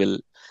already will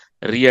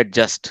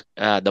readjust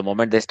the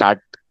moment they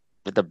start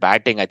with the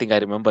batting. I think I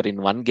remember in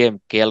one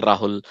game, KL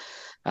Rahul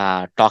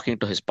talking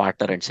to his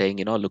partner and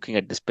saying, looking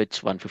at this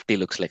pitch, 150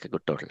 looks like a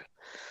good total.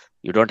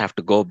 You don't have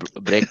to go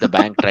break the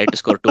bank, try to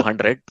score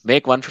 200,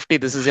 make 150.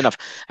 This is enough.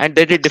 And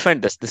they did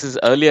defend this. This is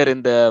earlier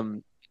in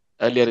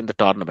the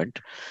tournament,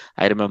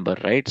 I remember,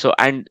 right? So,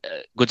 and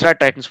Gujarat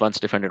Titans once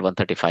defended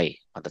 135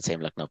 on the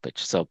same Lucknow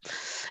pitch. So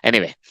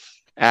anyway,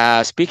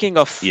 speaking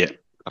of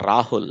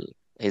Rahul,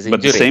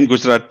 but the same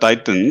Gujarat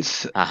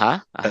Titans,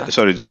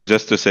 sorry,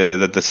 just to say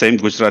that the same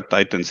Gujarat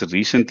Titans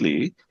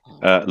recently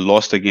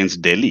lost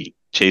against Delhi,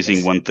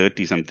 chasing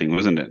 130 something,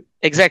 wasn't it?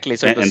 Exactly.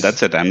 So and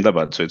that's at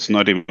Ahmedabad, so it's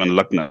not even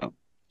Lucknow.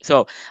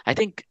 So I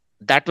think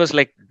that was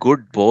like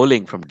good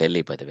bowling from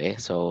Delhi, by the way.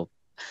 So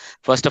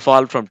first of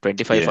all, from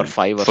 25 for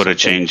 5 or for something. A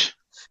change.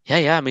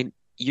 Yeah. I mean,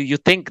 you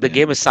think the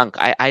game is sunk.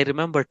 I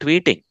remember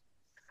tweeting,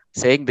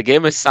 saying the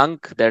game is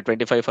sunk. They're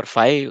 25 for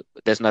 5.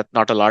 There's not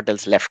a lot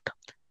else left.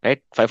 Right,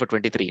 5 for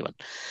 23 even.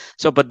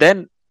 So, but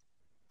then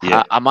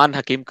Aman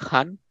Hakim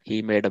Khan,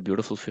 he made a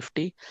beautiful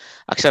 50.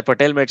 Akshar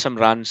Patel made some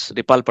runs.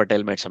 Ripal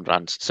Patel made some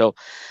runs. So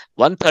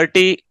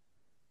 130,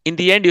 in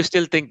the end, you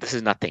still think this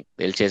is nothing.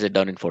 They'll chase it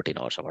down in 14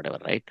 hours or whatever,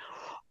 right?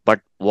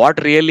 But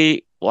what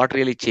really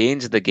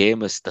changed the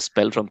game is the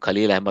spell from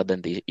Khalil Ahmed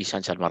and the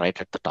Ishan Sharma right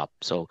at the top.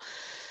 So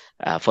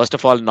first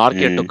of all,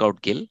 Nortje took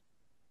out Gill.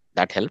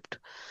 That helped.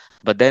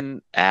 But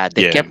then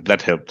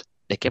that helped.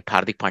 They kept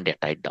Hardik Pandya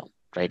tied down.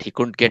 Right, he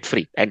couldn't get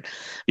free, and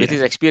with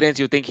his experience,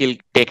 you think he'll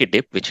take a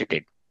dip, which he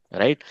did.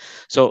 Right,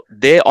 so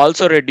they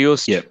also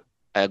reduced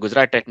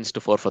Gujarat Titans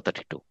to 4 for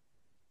 32,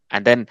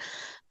 and then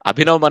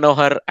Abhinav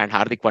Manohar and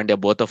Hardik Pandya,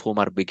 both of whom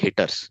are big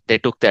hitters, they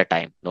took their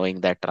time,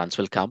 knowing that runs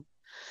will come,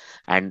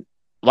 and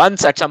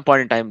once at some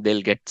point in time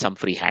they'll get some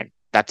free hand.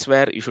 That's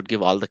where you should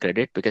give all the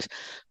credit, because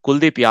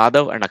Kuldeep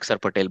Yadav and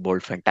Akshar Patel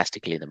bowled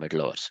fantastically in the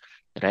middle overs.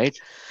 Right.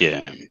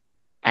 Yeah.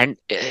 And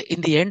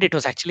in the end, it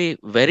was actually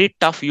very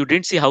tough. You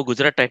didn't see how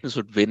Gujarat Titans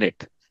would win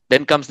it.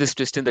 Then comes this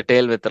twist in the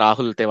tail with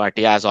Rahul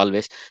Tewatia, as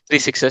always. 3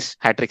 sixes,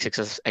 hat-trick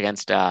sixes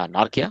against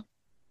Nortje.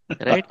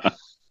 Right?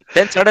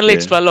 Then suddenly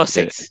it's 12 or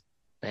 6.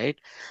 Right?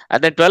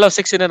 And then 12 or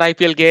 6 in an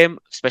IPL game,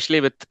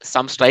 especially with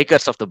some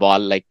strikers of the ball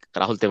like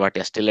Rahul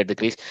Tewatia still at the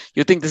crease.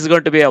 You think this is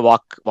going to be a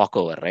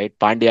walkover, right?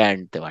 Pandya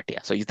and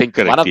Tewatia. So you think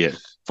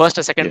first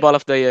or second ball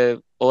of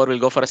the over will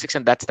go for a 6,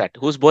 and that's that.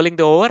 Who's bowling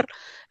the over?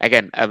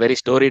 Again, a very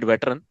storied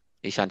veteran.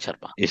 Ishan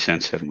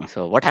Sharma.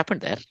 So what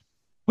happened there?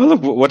 Well,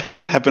 look, what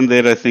happened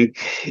there, I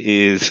think,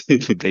 is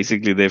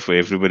basically there for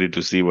everybody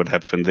to see what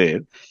happened there.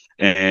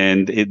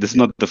 And this is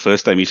not the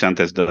first time Ishant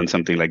has done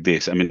something like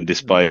this. I mean,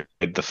 despite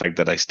the fact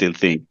that I still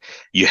think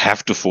you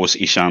have to force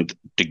Ishant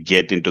to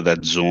get into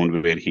that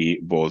zone where he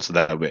bowls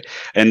that way.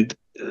 And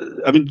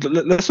I mean,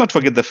 let's not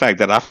forget the fact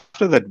that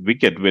after that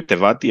wicket where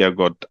Tewatia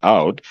got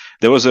out,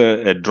 there was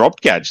a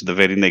drop catch the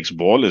very next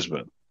ball as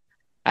well.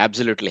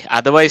 Absolutely.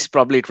 Otherwise,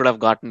 probably it would have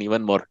gotten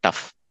even more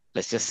tough.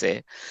 Let's just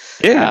say.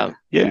 Yeah.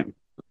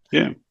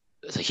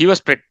 So he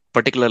was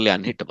particularly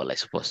unhittable, I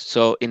suppose.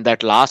 So in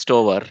that last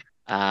over,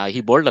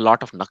 he bowled a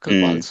lot of knuckle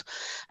balls,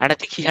 and I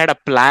think he had a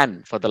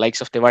plan for the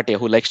likes of Tewatia,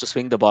 who likes to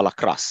swing the ball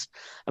across.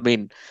 I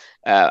mean,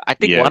 I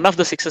think Yeah. one of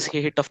the sixes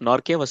he hit of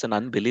Norke was an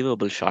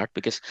unbelievable shot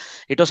because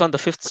it was on the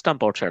fifth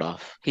stump outside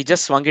off. He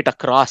just swung it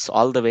across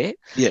all the way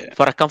Yeah.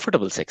 for a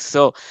comfortable six.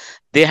 So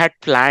they had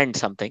planned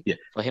something Yeah.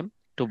 for him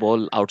to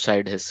bowl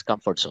outside his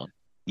comfort zone.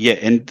 Yeah,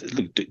 and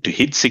look, to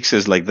hit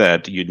sixes like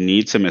that, you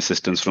need some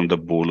assistance from the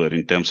bowler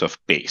in terms of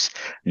pace.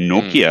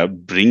 Nokia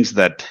brings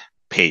that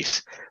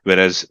pace,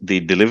 whereas the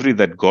delivery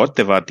that got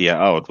Tewatia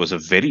out was a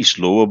very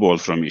slower ball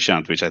from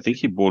Ishant, which I think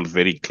he bowled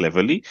very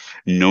cleverly,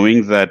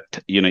 knowing that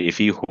if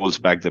he holds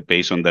back the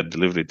pace on that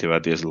delivery,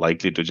 Tewatia is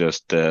likely to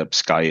just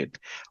sky it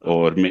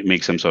or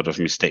make some sort of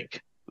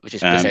mistake. Which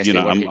is precisely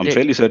what he I'm did.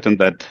 fairly certain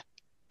that.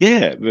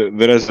 Yeah,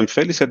 whereas I'm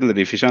fairly certain that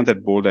if Ishant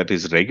had bowled at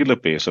his regular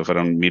pace of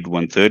around mid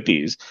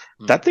 130s,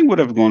 that thing would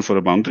have gone for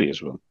a boundary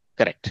as well.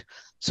 Correct.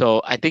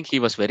 So I think he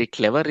was very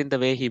clever in the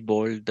way he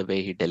bowled, the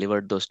way he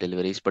delivered those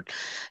deliveries. But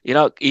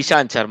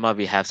Ishan Sharma,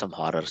 we have some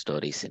horror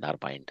stories in our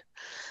mind.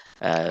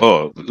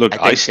 Look,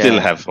 I think, still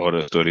have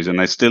horror stories,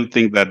 and I still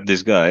think that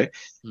this guy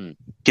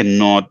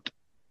cannot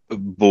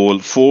bowl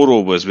 4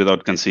 overs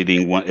without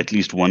conceding at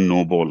least one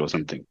no ball or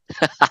something.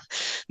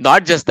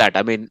 Not just that.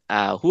 I mean,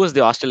 who was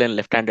the Australian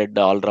left-handed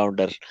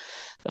all-rounder?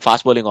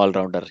 Fast bowling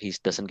all-rounder. He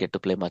doesn't get to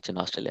play much in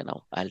Australia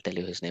now. I'll tell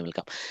you, his name will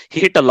come.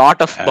 He hit a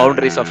lot of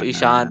boundaries of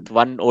Ishant,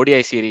 one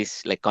ODI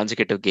series, like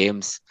consecutive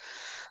games.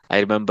 I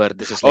remember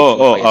this is like 4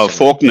 5 years ago.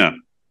 Faulkner.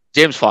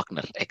 James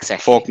Faulkner,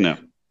 exactly. Faulkner.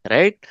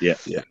 Right? Yeah.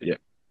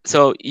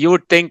 So you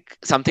would think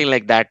something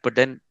like that, but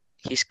then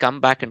he's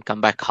come back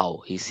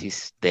how?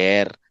 He's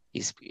there.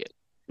 He's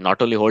not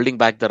only holding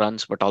back the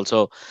runs, but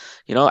also,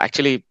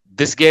 actually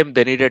this game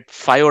they needed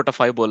 5 out of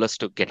 5 bowlers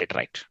to get it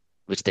right,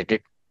 which they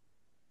did.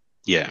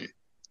 Yeah.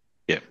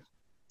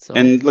 So,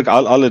 and look,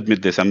 I'll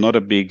admit this. I'm not a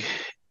big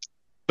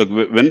look.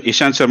 When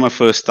Ishant Sharma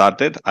first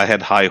started, I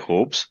had high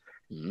hopes.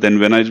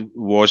 Then when I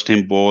watched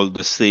him bowl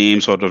the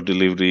same sort of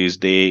deliveries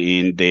day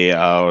in, day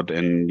out,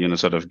 and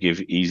sort of give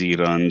easy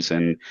runs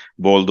and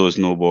bowl those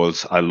no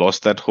balls, I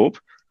lost that hope.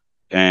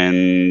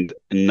 And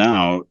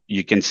now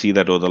you can see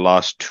that over the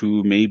last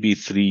 2, maybe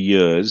 3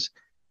 years,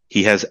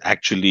 he has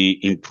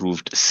actually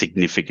improved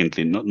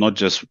significantly. Not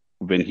just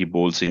when he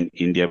bowls in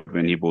India, but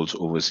when he bowls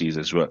overseas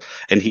as well.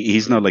 And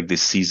he's now like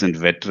this seasoned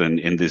veteran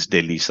in this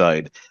Delhi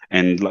side.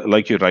 And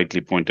like you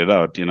rightly pointed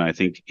out, I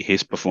think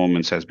his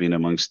performance has been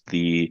amongst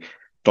the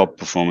top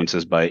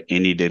performances by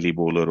any Delhi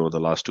bowler over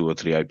the last 2 or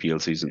 3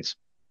 IPL seasons.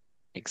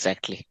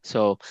 Exactly.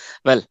 So,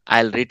 well,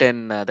 I'll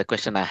return the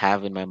question I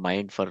have in my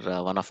mind for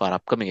one of our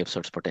upcoming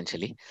episodes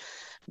potentially.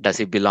 Does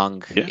he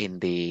belong in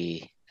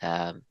the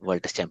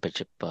World Test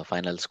Championship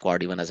final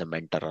squad, even as a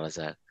mentor or as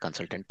a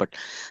consultant? But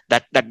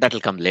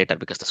that'll come later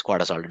because the squad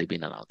has already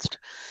been announced.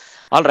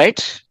 All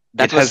right.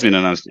 It has been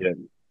announced, yeah.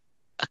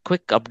 A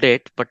quick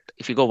update, but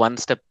if you go one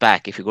step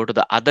back, if you go to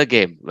the other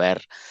game where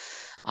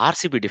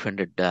RCB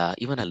defended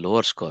even a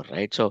lower score,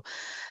 right? So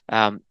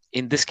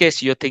in this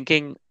case, you're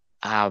thinking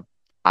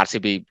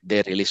RCB,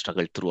 they really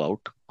struggled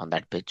throughout on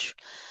that pitch.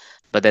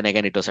 But then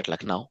again, it was at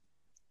Lucknow.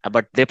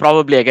 But they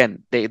probably,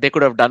 again, they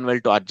could have done well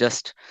to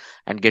adjust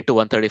and get to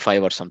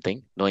 135 or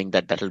something, knowing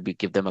that that'll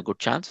give them a good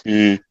chance.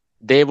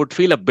 They would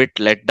feel a bit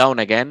let down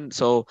again.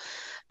 So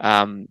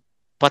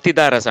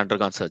Patidar has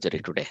undergone surgery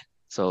today.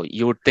 So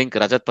you would think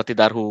Rajat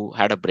Patidar, who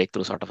had a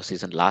breakthrough sort of a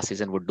season last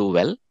season, would do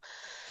well.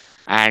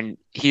 And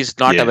he's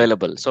not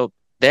available. So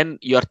then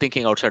you're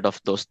thinking outside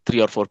of those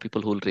 3 or 4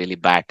 people who will really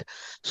bat.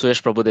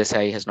 Suyash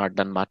Prabhudesai has not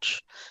done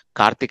much.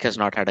 Karthik has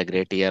not had a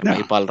great year. No.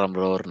 Mahipal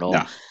Ramroar,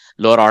 no.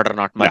 Lower order,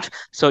 not much.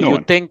 So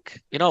you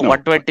think,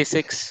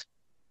 126,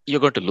 you're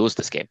going to lose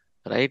this game,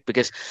 right?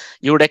 Because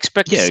you would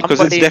expect because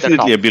it's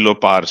definitely a below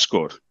par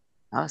score.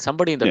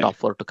 Somebody in the top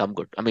 4 to come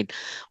good. I mean,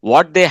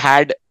 what they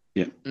had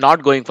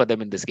not going for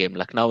them in this game,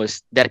 Lucknow,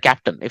 is their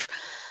captain. If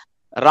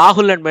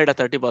Rahul had made a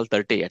 30 ball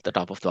 30 at the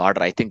top of the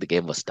order, I think the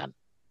game was done.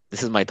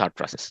 This is my thought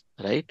process,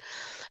 right?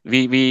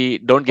 We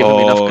don't give him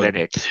enough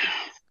credit.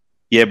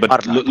 Yeah,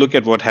 but look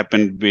at what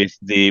happened with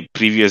the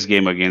previous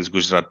game against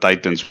Gujarat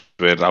Titans,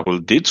 where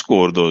Rahul did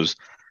score those,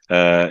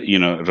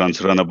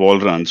 run-a-ball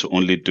runs,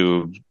 only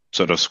to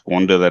sort of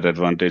squander that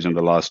advantage in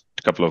the last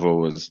couple of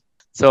overs.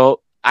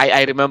 So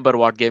I remember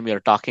what game you're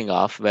talking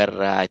of,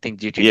 where I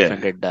think GT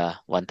defended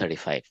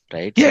 135,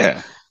 right?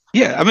 Yeah,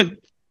 I mean,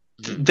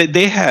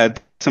 they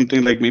had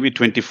something like maybe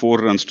 24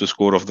 runs to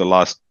score of the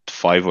last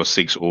 5 or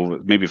 6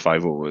 overs, maybe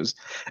 5 overs,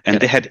 and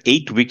they had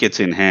 8 wickets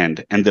in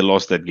hand, and they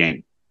lost that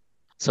game.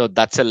 So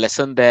that's a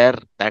lesson there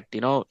that,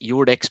 you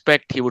would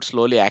expect he would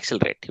slowly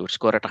accelerate. He would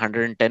score at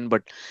 110,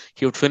 but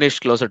he would finish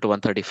closer to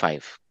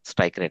 135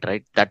 strike rate,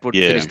 right? That would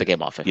finish the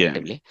game off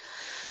effectively.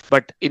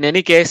 But in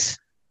any case,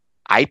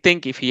 I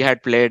think if he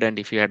had played and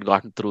if he had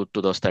gotten through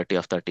to those 30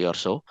 of 30 or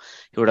so,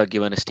 he would have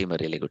given his team a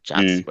really good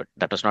chance. But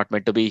that was not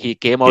meant to be. He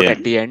came out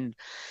at the end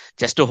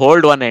just to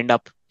hold one end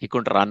up. He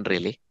couldn't run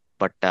really.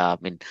 But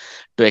to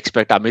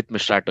expect Amit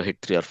Mishra to hit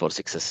 3 or 4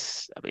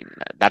 sixes,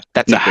 that's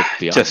a bit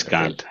beyond. Just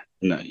can't.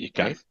 No, you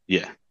can't. Right?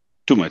 Yeah.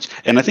 Too much.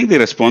 And I think the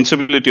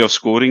responsibility of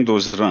scoring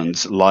those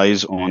runs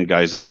lies on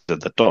guys at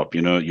the top.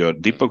 Your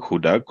Deepak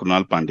Huda,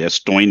 Kunal Pandya,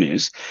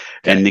 Stoinis,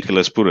 and Correct.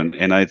 Nicholas Puran.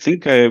 And I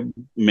think I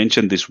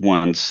mentioned this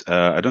once.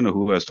 I don't know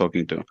who I was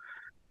talking to.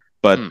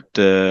 But,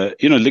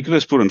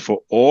 Nicholas Puran,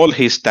 for all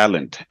his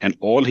talent and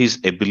all his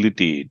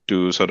ability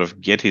to sort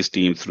of get his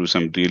team through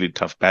some really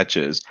tough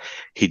patches,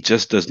 he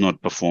just does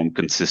not perform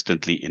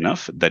consistently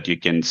enough that you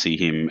can see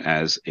him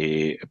as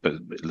a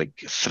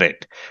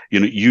threat.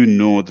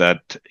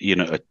 That,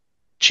 a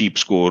cheap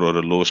score or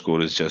a low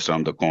score is just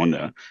around the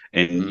corner,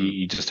 and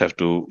you just have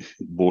to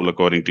bowl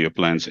according to your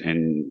plans,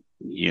 and,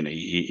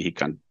 he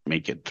can't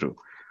make it through.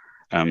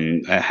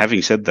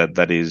 Having said that,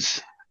 that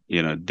is,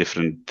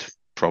 different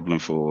problem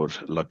for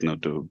Lucknow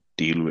to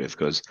deal with,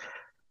 because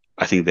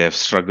I think they have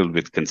struggled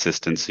with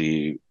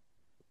consistency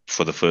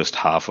for the first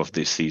half of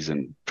this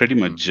season, pretty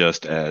much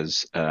just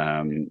as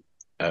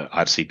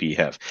RCP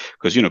have.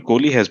 Because,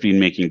 Kohli has been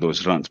making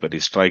those runs, but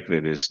his strike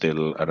rate is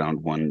still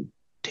around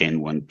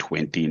 110,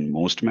 120 in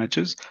most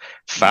matches.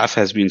 Faf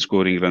has been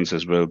scoring runs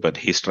as well, but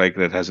his strike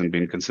rate hasn't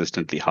been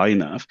consistently high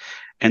enough.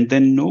 And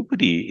then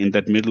nobody in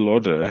that middle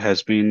order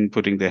has been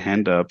putting their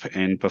hand up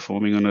and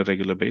performing on a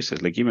regular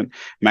basis. Like even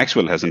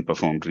Maxwell hasn't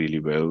performed really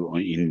well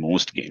in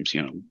most games,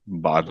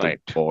 bar the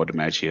odd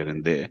match here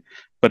and there.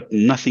 But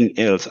nothing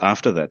else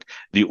after that.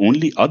 The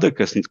only other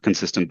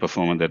consistent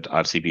performer that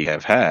RCB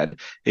have had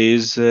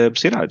is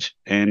Siraj.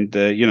 And,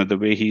 the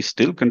way he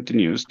still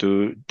continues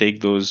to take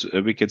those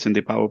wickets in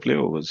the power play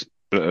overs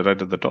right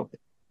at the top.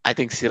 I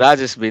think Siraj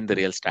has been the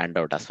real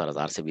standout as far as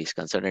RCB is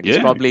concerned. And he's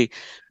probably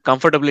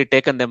comfortably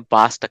taken them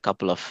past a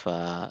couple of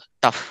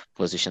tough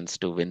positions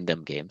to win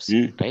them games,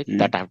 right?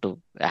 That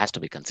has to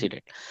be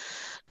considered.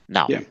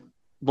 Now,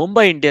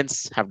 Mumbai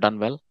Indians have done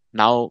well.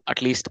 Now,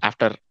 at least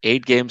after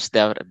 8 games, they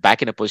are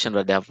back in a position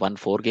where they have won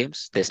 4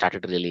 games. They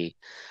started really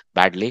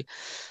badly.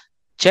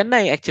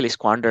 Chennai actually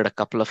squandered a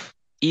couple of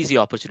easy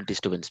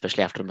opportunities to win,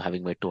 especially after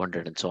having made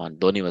 200 and so on.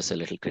 Dhoni was a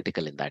little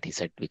critical in that. He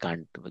said, we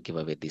can't give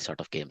away these sort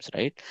of games,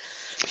 right?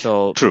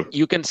 So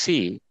you can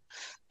see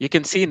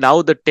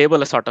now the table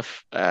has sort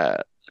of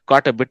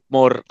got a bit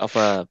more of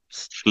a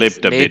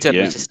nature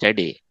which is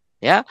steady.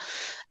 Yeah.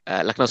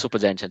 Lucknow Super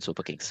Giants and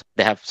Super Kings.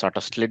 They have sort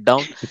of slid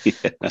down.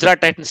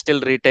 Gujarat Titans still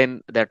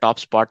retain their top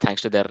spot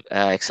thanks to their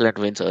excellent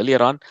wins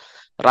earlier on.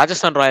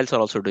 Rajasthan Royals are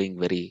also doing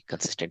very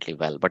consistently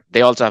well, but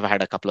they also have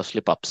had a couple of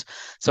slip-ups.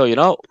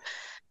 So,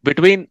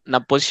 between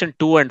position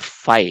 2 and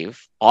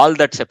 5, all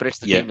that separates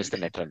the game is the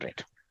net run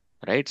rate,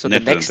 right? So the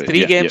next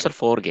 3 games or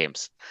 4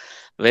 games,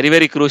 very,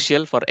 very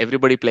crucial for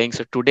everybody playing.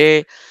 So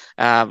today,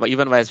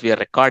 even as we are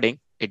recording,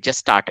 it just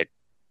started.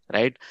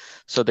 Right,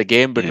 so the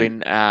game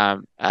between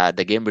LSG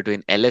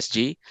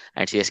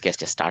and CSK has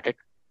just started.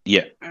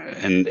 Yeah,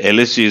 and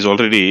LSG is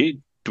already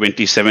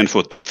 27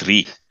 for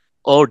 3.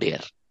 Oh dear!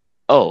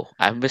 Oh,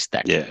 I missed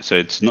that. Yeah, so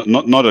it's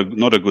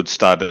not a good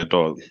start at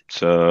all.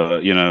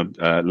 So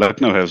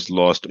Lucknow has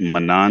lost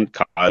Manan,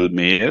 Kyle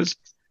Mayers,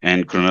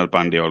 and Krunal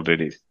Pandey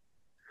already.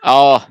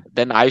 Oh,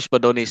 then Ayush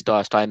Badoni,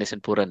 Stoinis,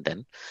 and Puran.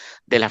 Then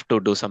they'll have to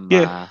do some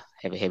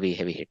heavy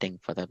hitting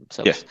for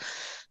themselves. Yeah.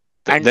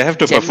 And they have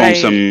to perform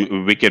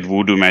some wicked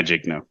voodoo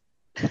magic now.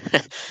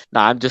 No,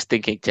 I'm just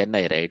thinking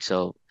Chennai, right?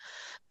 So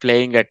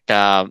playing at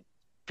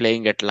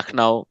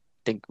Lucknow,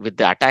 I think with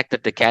the attack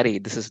that they carry,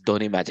 this is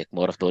Dhoni magic,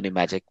 more of Dhoni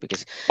magic,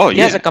 because he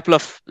has a couple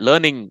of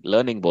learning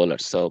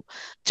bowlers. So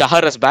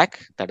Chahar is back,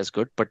 that is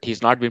good, but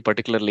he's not been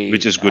particularly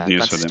which is good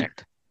news consistent. For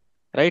them.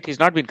 Right, he's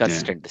not been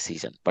consistent this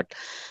season. But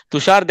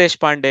Tushar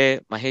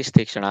Deshpande, Mahesh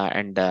Theekshana,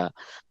 and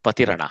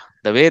Patirana,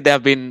 the way they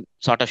have been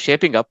sort of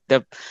shaping up,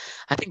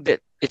 I think that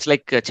it's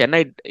like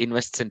Chennai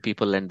invests in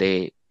people and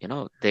they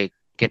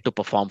get to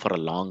perform for a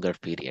longer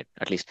period,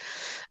 at least,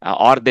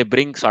 or they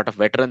bring sort of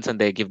veterans and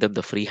they give them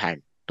the free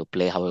hand to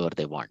play however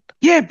they want.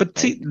 Yeah, but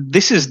see,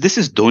 this is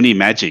Dhoni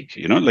magic,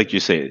 like you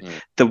say.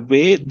 The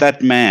way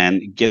that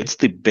man gets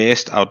the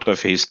best out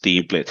of his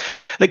team players.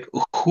 Like,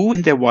 who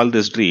in their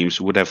wildest dreams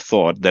would have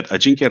thought that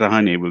Ajinkya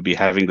Rahane will be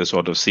having the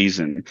sort of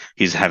season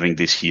he's having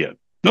this year?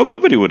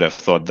 Nobody would have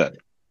thought that.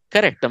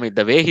 Correct. I mean,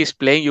 the way he's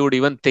playing, you would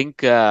even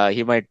think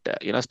he might,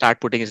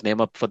 start putting his name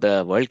up for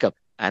the World Cup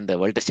and the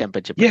World Test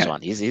Championship and so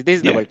on. He's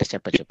the World Test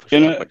Championship for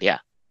sure. But yeah.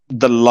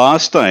 The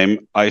last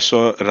time I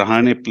saw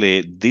Rahane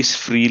play this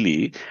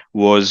freely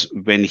was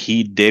when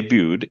he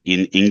debuted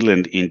in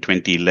England in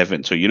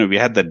 2011. So, we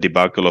had that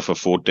debacle of a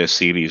 4-test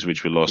series,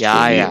 which we lost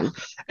 4-0.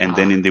 And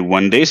then in the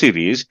one-day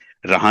series,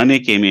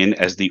 Rahane came in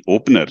as the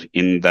opener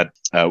in that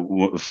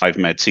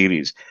 5-match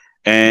series.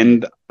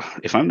 And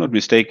if I'm not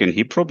mistaken,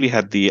 he probably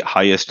had the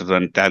highest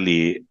run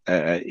tally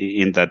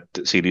in that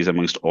series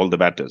amongst all the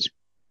batters.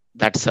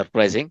 That's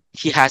surprising.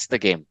 He has the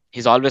game.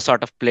 He's always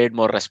sort of played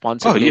more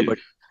responsibly, but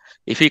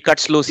if he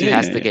cuts loose, he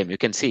has the game. You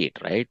can see it,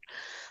 right?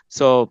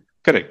 So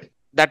correct.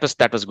 That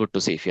was good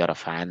to see. If you're a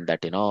fan,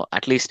 that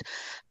at least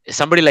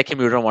somebody like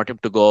him, you don't want him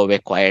to go away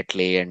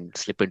quietly and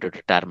slip into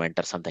retirement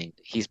or something.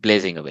 He's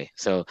blazing away,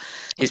 so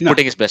he's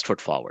putting his best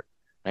foot forward,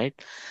 right?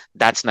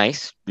 That's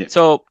nice. Yeah.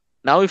 So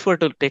now, if we were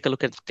to take a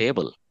look at the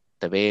table,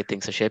 the way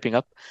things are shaping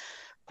up,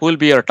 who will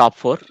be your top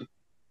 4?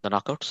 the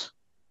knockouts?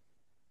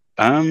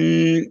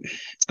 Um,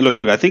 Look,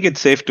 I think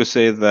it's safe to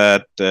say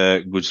that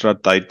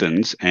Gujarat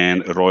Titans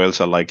and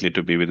Royals are likely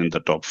to be within the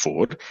top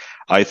four.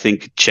 I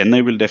think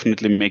Chennai will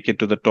definitely make it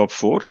to the top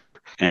four,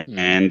 Hmm.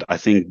 and I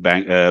think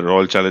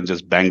Royal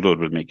Challengers Bangalore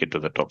will make it to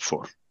the top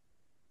four.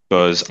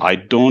 Because Interesting.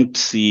 I don't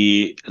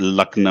see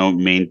Lucknow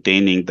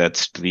maintaining that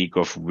streak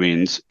of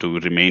wins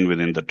to remain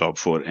within the top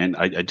four. And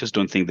I just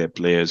don't think their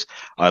players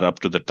are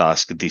up to the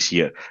task this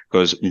year.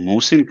 Because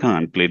Mohsin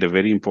Khan played a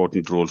very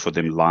important role for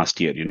them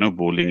last year,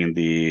 bowling in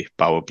the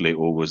power play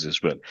overs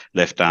as well.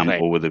 Left arm Right.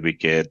 over the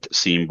wicket,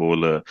 seam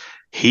bowler.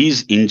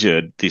 He's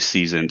injured this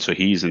season, so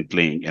he isn't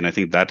playing. And I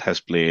think that has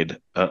played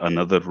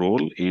another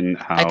role in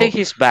I think how,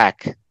 he's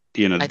back.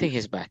 you know, I think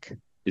he's back.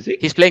 is he?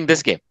 He's playing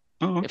this game,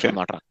 Oh, if I'm okay.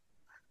 not wrong.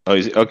 Oh,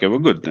 is he? Okay, well,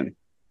 good then.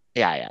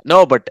 Yeah, yeah.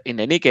 No, but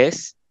in any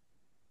case,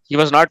 he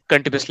was not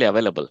continuously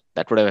available.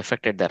 That would have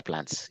affected their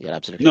plans. You're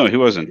absolutely No, right. he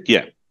wasn't.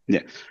 Yeah.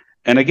 Yeah.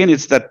 And again,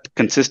 it's that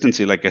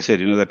consistency, like I said,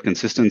 that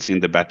consistency in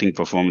the batting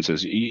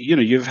performances.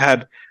 You've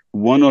had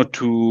one or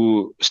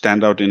two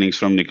standout innings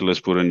from Nicholas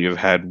Puran. You've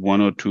had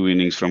one or two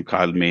innings from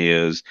Kyle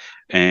Mayers,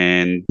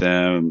 and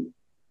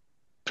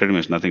pretty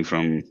much nothing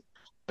from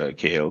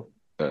KL,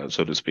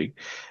 so to speak.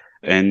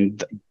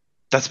 And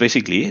that's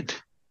basically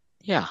it.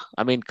 Yeah,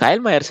 I mean, Kyle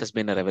Myers has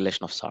been a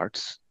revelation of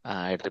sorts.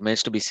 It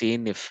remains to be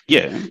seen if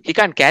Yeah. he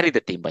can't carry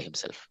the team by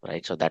himself,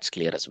 right? So that's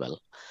clear as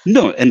well.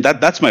 No, and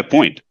that's my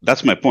point.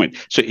 That's my point.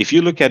 So if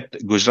you look at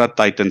Gujarat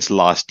Titans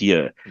last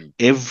year, Mm.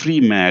 every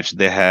match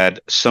they had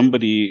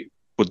somebody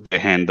put their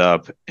hand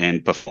up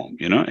and perform,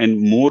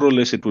 and more or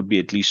less it would be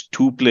at least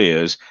two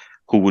players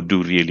who would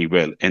do really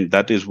well. And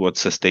that is what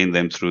sustained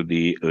them through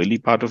the early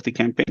part of the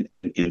campaign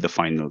and in the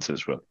finals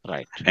as well.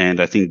 Right. And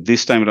I think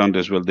this time around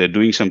as well, they're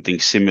doing something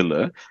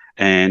similar.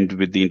 And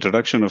with the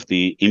introduction of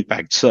the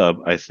impact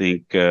sub, I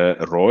think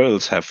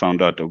Royals have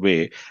found out a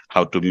way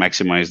how to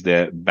maximize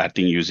their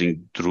batting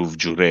using Dhruv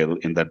Jurel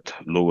in that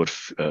lower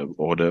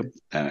order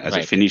as a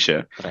Right.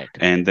 finisher, Right.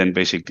 and then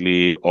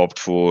basically opt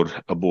for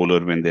a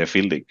bowler when they're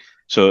fielding.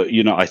 So,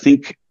 I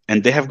think,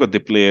 and they have got the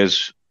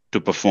players to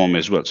perform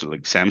as well. So,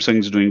 like Samsung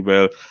is doing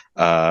well.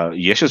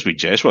 Yashasvi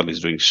Jaiswal is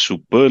doing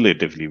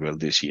superlatively well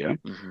this year.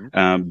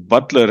 Hmm.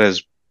 Butler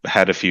has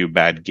had a few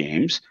bad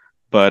games.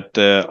 But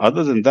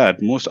other than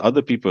that, most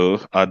other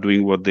people are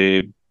doing what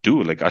they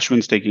do. Like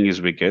Ashwin's taking his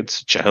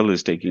wickets, Chahal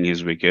is taking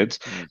his wickets.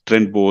 Mm.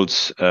 Trent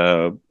Bolt's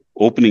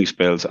opening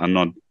spells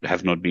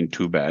have not been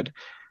too bad.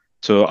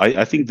 So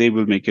I think they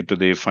will make it to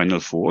the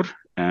final four,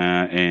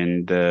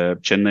 and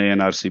Chennai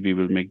and RCB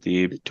will make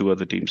the two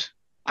other teams.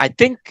 I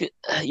think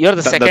you're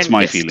the That's second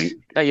my guest. feeling.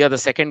 You're the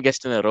second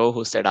guest in a row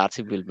who said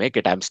RCB will make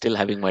it. I'm still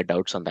having my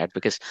doubts on that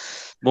because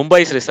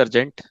Mumbai is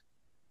resurgent,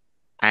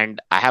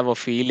 and I have a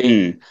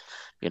feeling,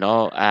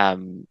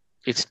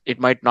 it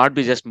might not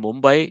be just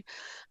Mumbai,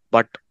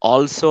 but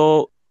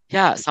also,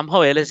 yeah, somehow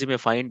LSG may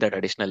find that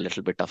additional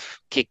little bit of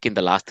kick in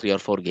the last 3 or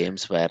 4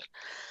 games where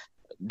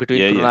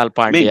between Yeah,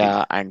 Krunal maybe.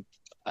 Pandya and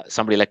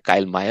somebody like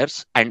Kyle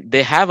Myers, and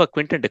they have a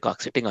Quinton de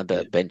Kock sitting on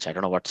the bench. I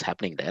don't know what's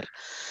happening there,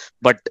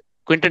 but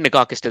Quinton de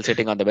Kock is still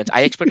sitting on the bench.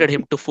 I expected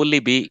him to fully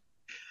be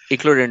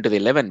included into the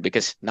 11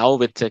 because now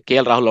with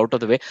KL Rahul out of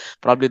the way,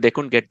 probably they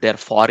couldn't get their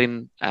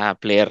foreign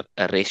player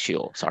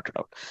ratio sorted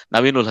out.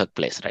 Naveen ul Haq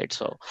plays, right?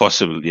 So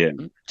Possible, yeah.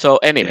 So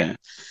anyway, Yeah.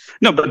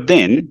 No, but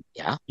then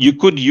yeah, you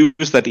could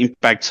use that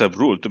impact sub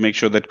rule to make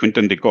sure that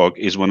Quinton de Kock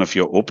is one of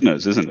your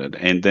openers, isn't it?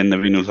 And then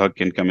Naveen ul Haq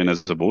can come in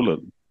as a bowler.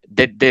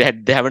 they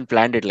haven't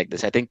planned it like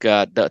this. I think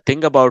the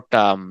thing about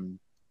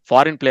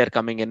foreign player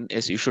coming in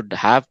is you should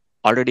have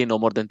already no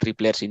more than 3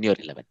 players in your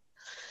 11.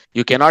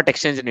 You cannot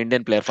exchange an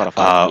Indian player for a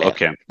foreign player.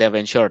 Okay. They've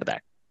ensured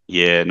that.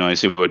 Yeah, no, I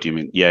see what you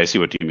mean. Yeah, I see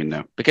what you mean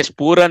now. Because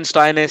Puran,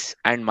 Stoinis,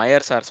 and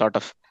Myers are sort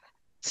of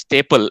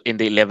staple in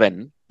the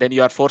 11, then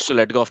you are forced to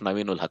let go of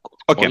Naveen ul Haq.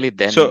 Okay. Only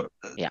then,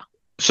 yeah.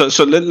 So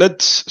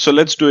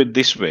let's do it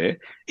this way.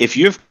 If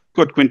you've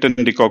got Quinton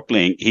de Kock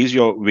playing, he's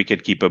your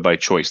wicket keeper by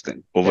choice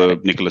then over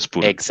Correct. Nicholas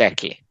Puran.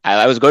 Exactly.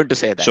 I was going to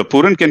say that. So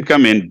Puran can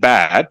come in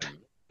bat.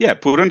 Yeah,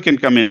 Puran can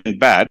come in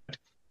bat.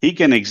 He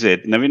can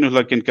exit. Naveen ul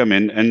Haq can come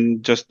in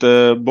and just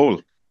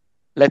bowl.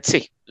 Let's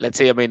see.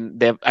 I mean,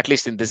 they've at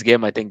least in this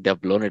game, I think they've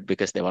blown it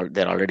because they're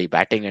already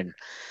batting, and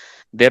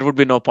there would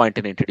be no point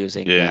in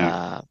introducing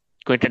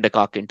Quinton de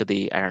Kock into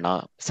the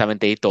 7th,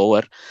 8th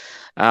over,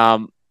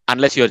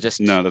 unless you're just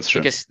no, that's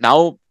true. Because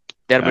now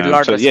their middle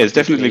order. So it's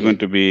definitely going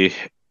to be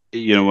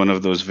one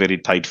of those very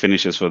tight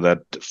finishes for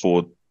that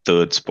fourth,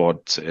 third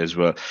spots as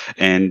well.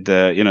 And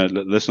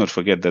let's not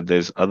forget that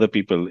there's other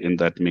people in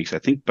that mix. I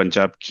think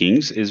Punjab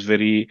Kings is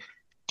very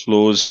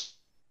close.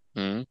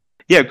 Mm-hmm.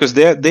 Yeah, because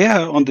they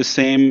are on the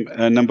same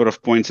number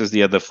of points as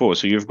the other four.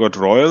 So you've got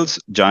Royals,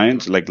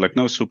 Giants, like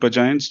Lucknow Super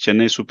Giants,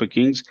 Chennai Super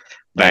Kings,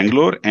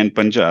 Bangalore, and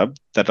Punjab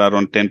that are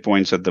on 10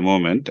 points at the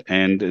moment.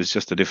 And it's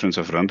just a difference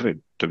of run rate,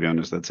 to be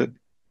honest. That's it.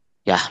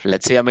 Yeah,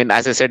 let's see. I mean,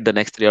 as I said, the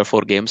next 3 or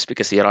 4 games,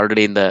 because you're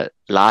already in the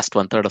last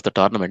 1/3 of the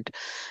tournament,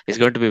 is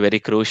going to be very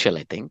crucial,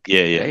 I think.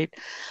 Yeah. Right?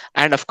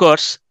 And of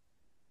course,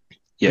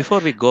 before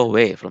we go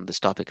away from this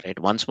topic, right,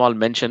 one small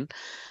mention.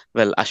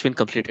 Well, Ashwin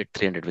completed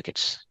 300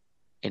 wickets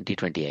in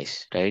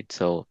T20Is, right?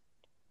 So,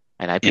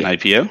 an In IPL.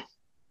 IPL,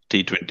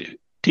 T20,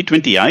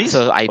 T20Is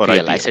So or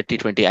IPL, I IPL? said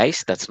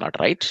T20Is. That's not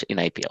right in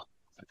IPL.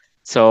 Yeah,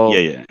 So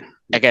yeah,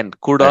 again,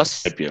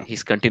 kudos. IPL.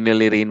 He's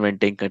continually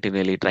reinventing,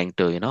 continually trying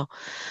to,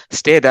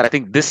 stay there. I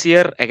think this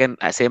year, again,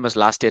 same as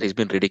last year, he's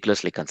been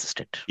ridiculously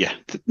consistent. Yeah,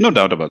 no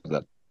doubt about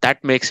that.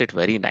 That makes it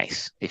very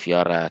nice if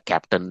you're a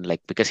captain,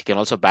 like, because he can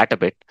also bat a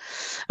bit.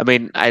 I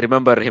mean, I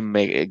remember him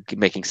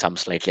making some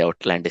slightly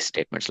outlandish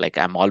statements like,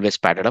 I'm always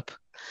padded up,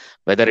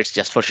 whether it's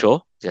just for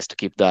show, just to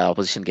keep the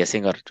opposition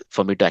guessing, or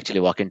for me to actually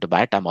walk into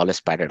bat, I'm always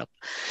padded up.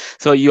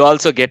 So you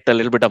also get a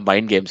little bit of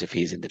mind games if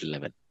he's in the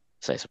 11.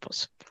 So I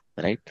suppose,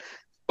 right?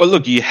 Well,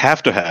 look, you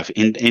have to have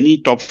in any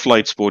top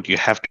flight sport, you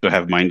have to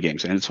have mind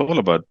games, and it's all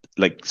about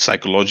like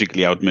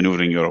psychologically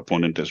outmaneuvering your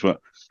opponent as well.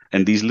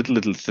 And these little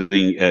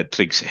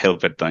tricks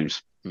help at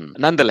times.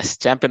 Nonetheless,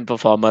 champion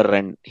performer,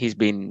 and he's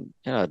been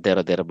there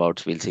or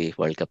thereabouts. We'll see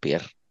World Cup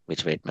here,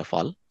 which way it may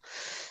fall.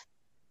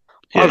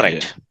 All Yeah,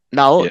 right. yeah,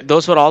 Now, yeah.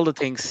 those were all the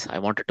things I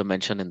wanted to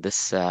mention in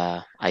this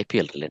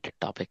IPL related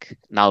topic.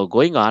 Now,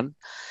 going on,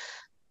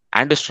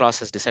 Andrew Strauss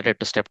has decided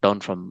to step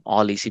down from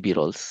all ECB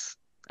roles.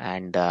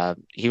 And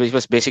he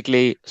was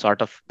basically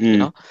sort of,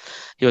 Mm,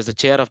 he was the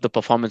chair of the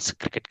Performance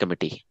Cricket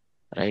Committee,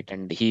 right?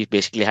 And he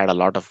basically had a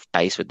lot of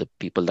ties with the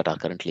people that are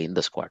currently in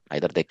the squad.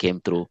 Either they came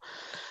through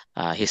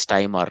his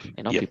time, or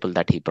yeah, people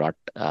that he brought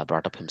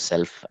up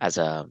himself as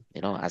a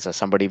as a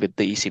somebody with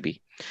the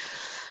ECB.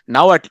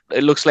 Now it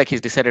looks like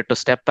he's decided to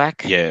step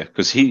back. yeah.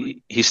 Because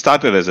he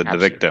started as a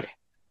director. Absolutely.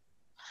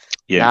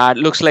 Yeah. Now it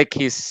looks like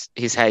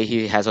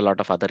he has a lot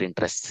of other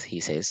interests, he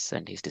says,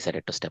 and he's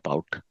decided to step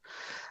out.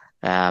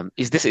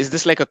 Is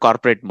this like a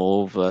corporate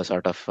move,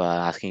 sort of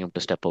asking him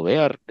to step away,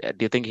 or do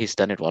you think he's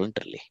done it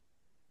voluntarily?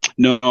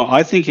 No,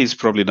 I think he's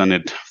probably done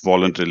it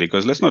voluntarily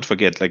because let's not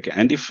forget, like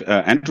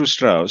Andrew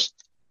Strauss,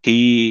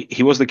 he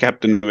was the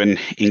captain when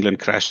England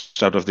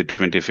crashed out of the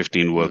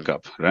 2015 World Mm,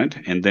 Cup, right?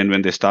 And then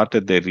when they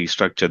started their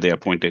restructure, they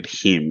appointed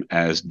him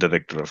as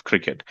director of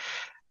cricket.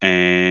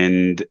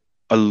 And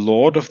a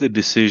lot of the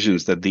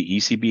decisions that the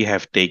ECB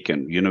have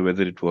taken,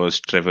 whether it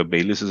was Trevor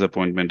Bayliss's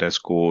appointment as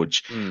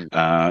coach,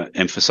 mm,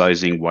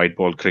 emphasizing white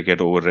ball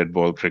cricket over red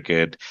ball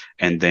cricket,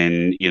 and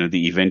then,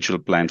 the eventual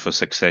plan for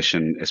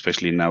succession,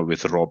 especially now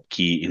with Rob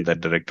Key in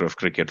that director of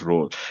cricket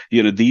role,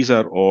 these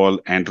are all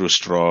Andrew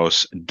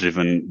Strauss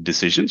driven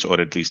decisions, or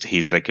at least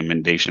his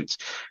recommendations.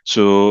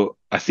 So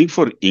I think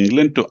for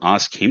England to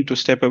ask him to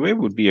step away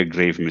would be a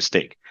grave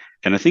mistake.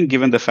 And I think,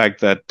 given the fact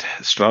that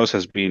Strauss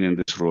has been in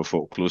this role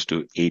for close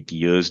to 8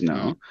 years mm.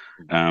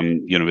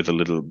 now, with a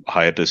little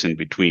hiatus in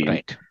between,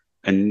 Right.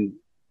 and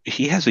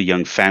he has a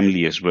young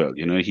family as well.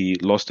 He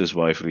lost his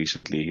wife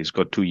recently. He's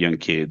got two young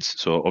kids.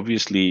 So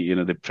obviously,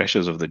 the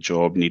pressures of the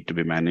job need to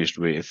be managed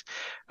with,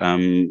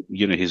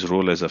 his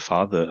role as a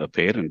father, a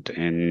parent,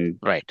 and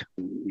Right.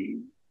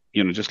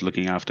 just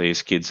looking after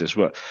his kids as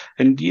well.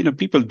 And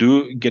people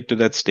do get to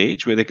that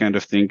stage where they kind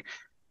of think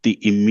the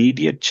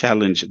immediate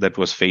challenge that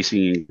was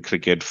facing in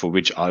cricket, for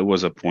which I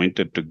was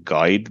appointed to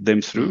guide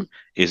them through,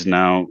 is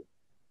now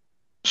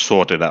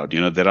sorted out.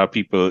 There are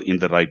people in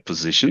the right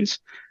positions.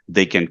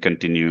 They can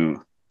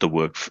continue the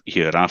work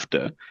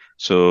hereafter.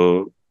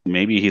 So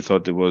maybe he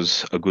thought it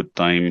was a good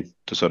time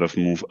to sort of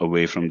move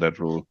away from that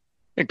role.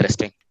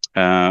 Interesting.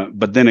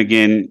 But then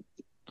again,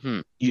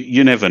 Hmm.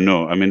 you never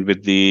know. I mean,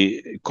 with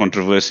the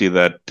controversy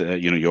that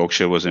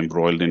Yorkshire was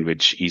embroiled in,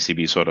 which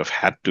ECB sort of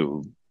had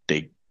to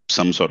take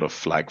some sort of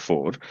flag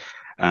for,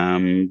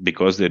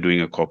 because they're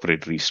doing a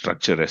corporate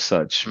restructure as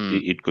such.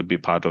 It could be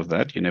part of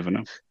that. You never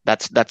know.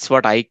 That's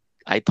what I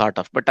thought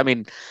of. But I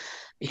mean,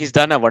 he's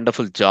done a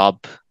wonderful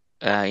job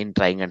in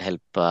trying and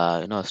help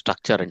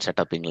structure and set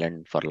up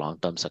England for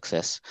long-term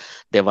success.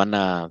 They won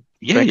a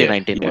Yeah,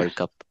 2019 yeah. World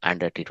Cup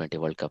and a T20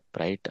 World Cup,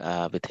 right?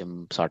 With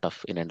him sort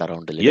of in and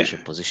around the Yeah,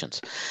 leadership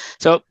positions.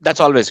 So that's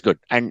always good.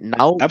 And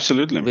now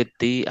absolutely. with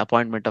the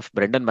appointment of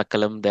Brendan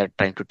McCullum, they're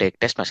trying to take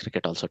Test match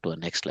cricket also to a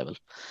next level.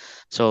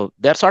 So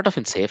they're sort of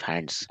in safe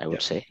hands, I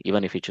would Yeah. say,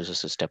 even if he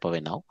chooses to step away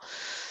now.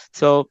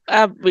 So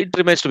it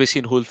remains to be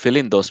seen who will fill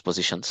in those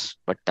positions.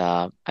 But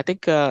I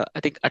think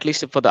at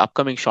least for the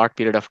upcoming short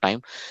period of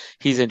time,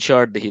 he's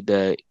ensured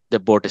the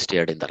boat is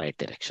steered in the right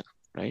direction,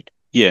 right?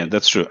 Yeah,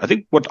 that's true. I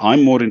think what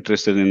I'm more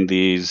interested in,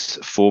 these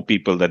four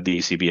people that the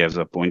ECB has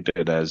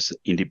appointed as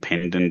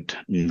independent,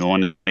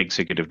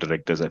 non-executive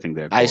directors, I think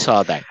they're I called.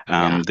 saw that.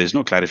 Yeah. There's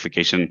no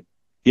clarification.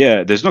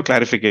 Yeah, there's no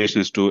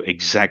clarification as to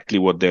exactly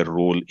what their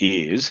role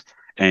is.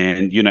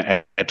 And,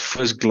 at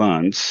first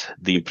glance,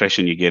 the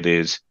impression you get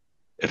is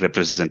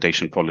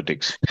representation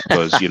politics,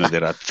 because,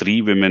 there are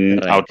three women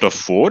Right. out of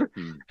four,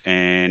 Hmm.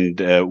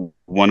 and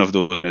one of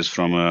those is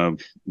from a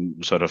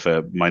sort of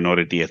a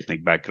minority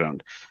ethnic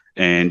background.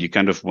 And you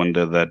kind of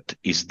wonder that,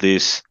 is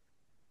this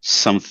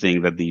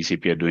something that the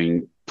ECP are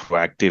doing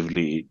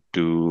proactively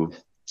to,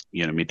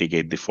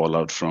 mitigate the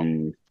fallout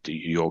from the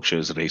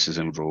Yorkshire's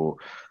racism row?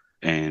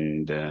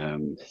 And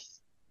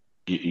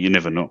you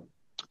never know.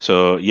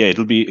 So yeah,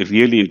 it'll be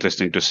really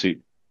interesting to see.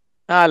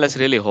 Let's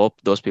really hope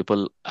those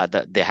people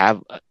they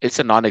have. It's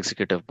a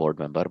non-executive board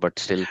member, but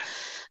still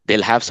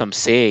they'll have some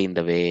say in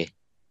the way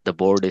the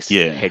board is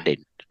Yeah,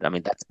 headed. I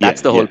mean, that's yeah,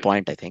 the yeah, whole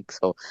point, I think.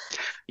 So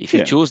if you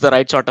yeah. choose the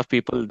right sort of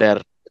people,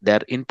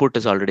 their input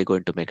is already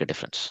going to make a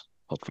difference,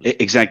 hopefully.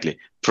 Exactly.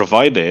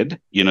 Provided,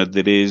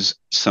 there is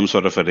some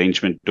sort of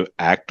arrangement to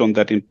act on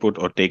that input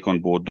or take on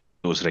board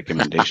those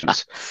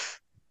recommendations,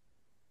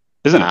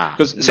 isn't it?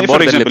 Because, say, More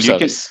for than lip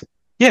example, service.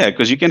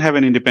 because you can have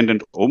an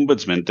independent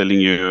ombudsman telling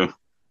you,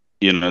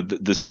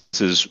 this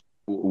is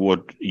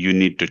what you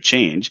need to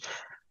change,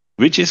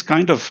 which is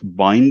kind of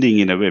binding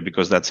in a way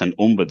because that's an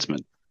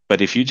ombudsman.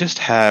 But if you just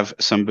have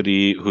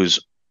somebody who's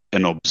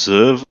an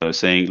observer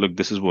saying, look,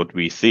 this is what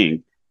we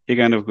think, you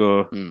kind of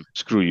go,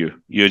 screw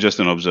you. You're just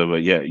an observer.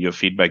 Yeah, your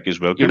feedback is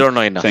You welcome. don't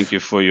know enough. Thank you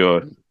for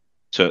your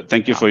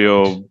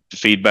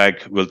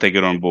feedback. We'll take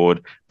it on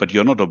board, but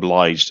you're not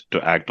obliged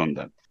to act on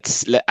that.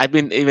 I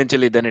mean,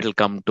 eventually, then it'll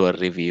come to a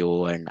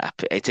review, and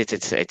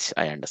it's.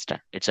 I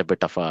understand. It's a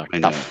bit of a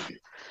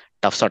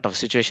tough sort of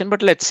situation,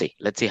 but let's see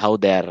how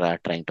they're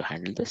trying to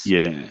handle this.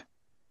 Yeah,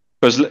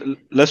 because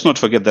let's not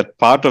forget that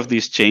part of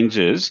these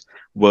changes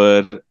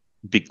were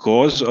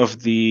because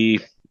of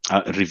the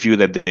review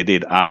that they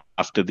did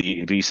after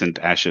the recent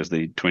Ashes,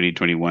 the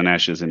 2021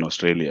 Ashes in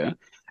Australia.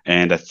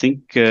 And I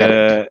think,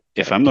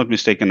 if I'm not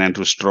mistaken,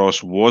 Andrew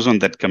Strauss was on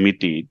that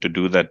committee to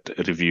do that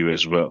review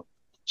as well.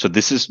 So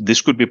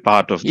this could be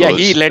part of those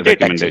he led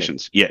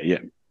recommendations. Yeah.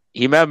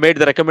 He may have made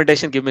the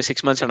recommendation, give me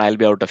 6 months and I'll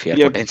be out of here,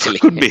 potentially.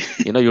 Could be.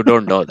 You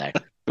don't know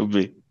that. Could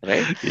be.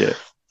 Right? Yeah.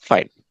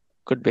 Fine.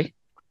 Could be.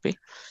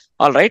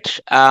 All right.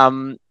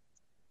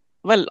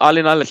 Well, all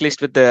in all, at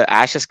least with the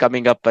Ashes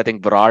coming up, I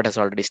think Broad has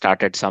already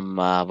started some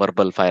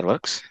verbal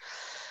fireworks.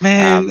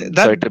 Man,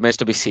 so it remains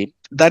to be seen.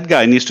 That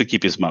guy needs to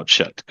keep his mouth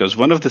shut, because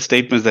one of the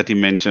statements that he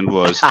mentioned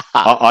was,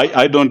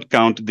 I don't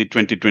count the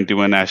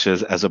 2021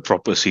 Ashes as a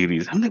proper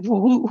series. I'm like,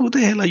 who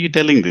the hell are you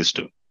telling this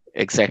to?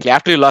 Exactly.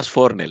 After you lost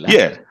 4-0.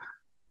 Yeah.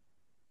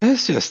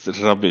 That's just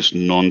rubbish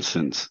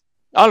nonsense.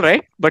 All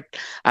right. But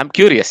I'm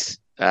curious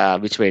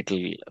which way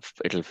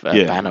it'll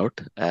pan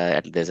out.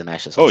 There's an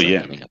Ashes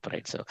coming up,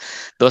 right? So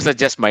those are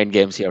just mind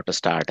games you have to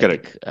start,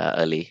 Correct. I think,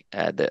 early.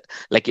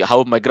 Like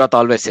how McGrath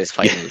always says,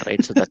 final,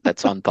 right? So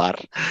that's on par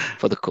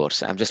for the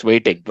course. I'm just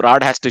waiting.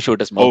 Broad has to shoot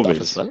his mouth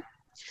off as well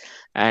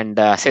and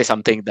say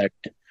something that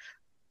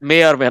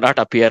may or may not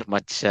appear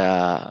much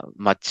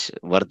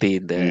worthy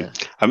in the...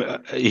 I mean,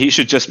 he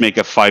should just make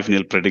a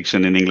 5-0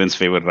 prediction in England's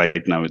favor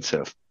right now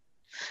itself.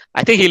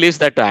 I think he leaves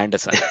that to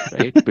Anderson,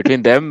 right?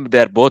 Between them,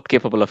 they're both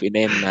capable of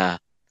inane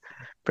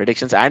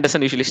predictions.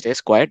 Anderson usually stays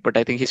quiet, but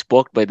I think he's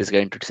poked by this guy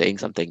into saying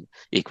something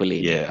equally.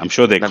 Yeah, I'm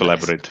sure they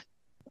collaborate.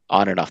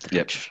 On and off the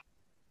pitch.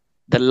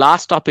 The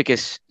last topic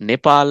is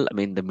Nepal. I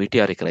mean, the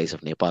meteoric rise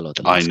of Nepal over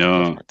the last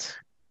couple of months.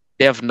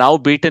 They have now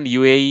beaten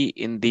UAE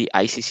in the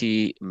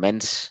ICC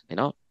Men's,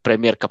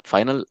 Premier Cup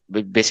final.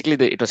 Basically,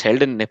 it was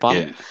held in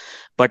Nepal,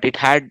 but it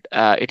had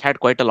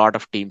quite a lot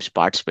of teams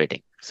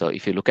participating. So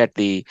if you look at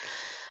the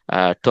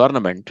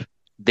tournament,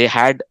 they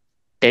had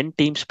 10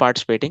 teams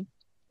participating,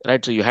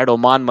 right? So you had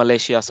Oman,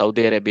 Malaysia,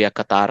 Saudi Arabia,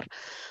 Qatar,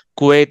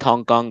 Kuwait,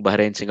 Hong Kong,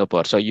 Bahrain,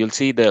 Singapore. So you'll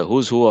see the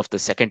who's who of the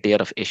second tier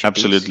of Asian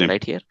teams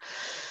right here.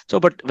 So,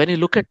 but when you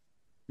look at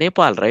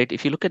Nepal, right,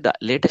 if you look at the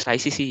latest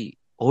ICC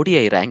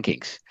ODI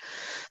rankings,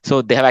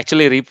 so they have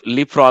actually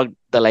leapfrogged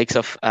the likes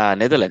of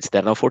Netherlands.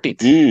 They're now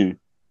 14th.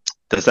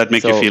 Does that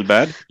make you feel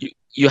bad?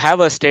 You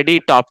have a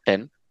steady top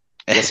 10.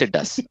 Yes, it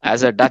does.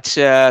 As a Dutch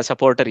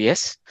supporter,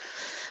 yes.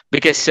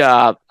 Because,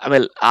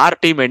 our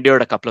team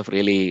endured a couple of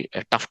really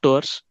tough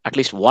tours. At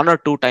least 1 or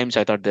 2 times,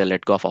 I thought they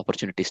let go of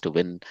opportunities to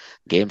win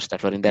games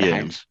that were in their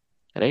hands.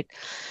 Right?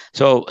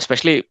 So,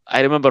 especially,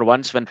 I remember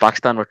once when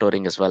Pakistan were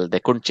touring as well,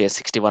 they couldn't chase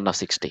 61 or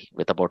 60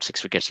 with about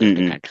 6 wickets left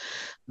in hand.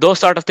 Those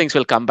sort of things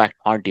will come back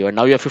haunt you. And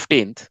now you're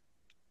 15th.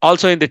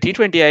 Also, in the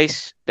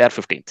T20Is, they are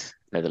 15th,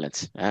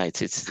 Netherlands.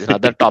 It's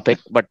another topic,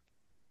 but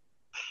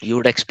you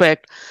would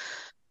expect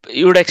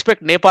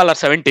Nepal are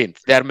 17th.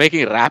 They are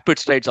making rapid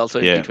strides also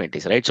in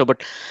T20s, right? So,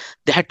 but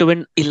they had to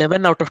win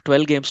 11 out of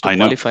 12 games to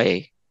qualify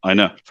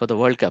for the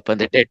World Cup,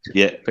 and they did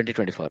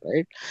 2024,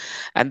 right?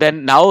 And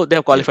then now they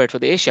have qualified for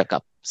the Asia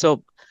Cup.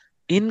 So,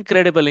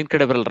 incredible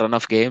run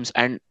of games.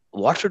 And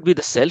what should be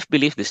the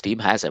self-belief this team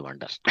has, I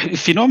wonder?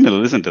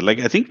 Phenomenal, isn't it? Like,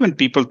 I think when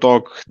people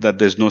talk that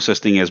there's no such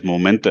thing as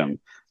momentum,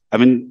 I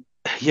mean,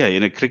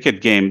 in a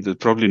cricket game, there's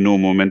probably no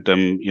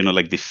momentum,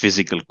 like the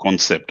physical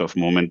concept of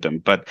momentum.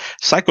 But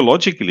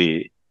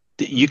psychologically,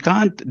 you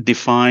can't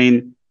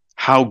define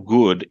how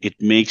good it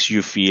makes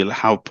you feel,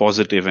 how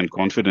positive and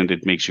confident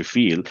it makes you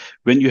feel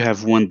when you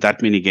have won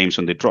that many games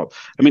on the drop.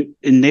 I mean,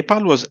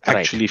 Nepal was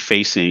actually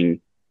facing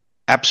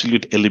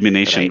absolute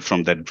elimination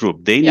from that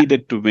group. They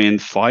needed to win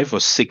 5 or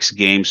 6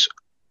 games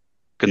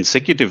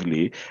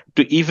consecutively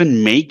to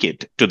even make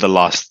it to the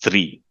last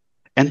 3.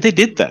 And they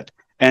did that.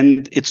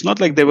 And it's not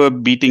like they were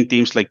beating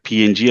teams like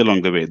PNG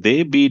along the way.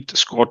 They beat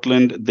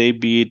Scotland, they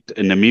beat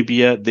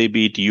Namibia, they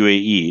beat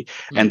UAE.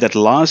 And that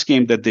last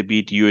game that they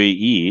beat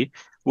UAE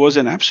was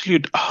an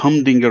absolute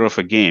humdinger of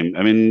a game.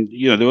 I mean,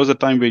 there was a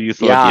time where you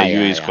thought, yeah, Yeah,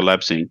 UAE yeah, is yeah.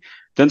 collapsing.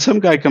 Then some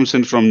guy comes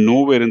in from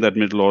nowhere in that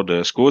middle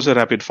order, scores a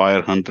rapid fire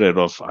 100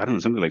 of, I don't know,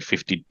 something like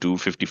 52,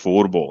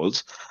 54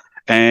 balls.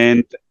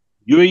 And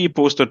UAE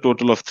post a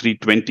total of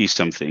 320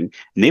 something.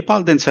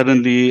 Nepal then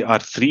suddenly are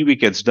 3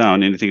 wickets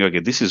down, and you think, okay,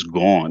 this is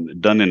gone,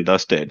 done and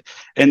dusted.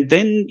 And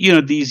then,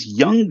 these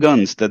young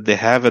guns that they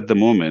have at the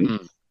moment,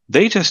 Mm,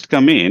 they just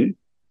come in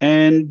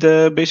and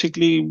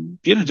basically,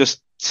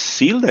 just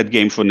seal that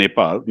game for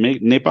Nepal.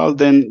 Nepal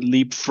then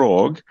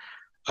leapfrog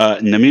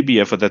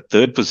Namibia for that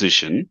third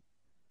position,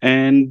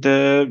 and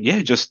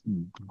yeah, just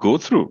go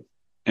through.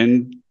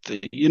 And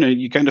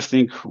you kind of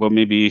think, well,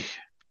 maybe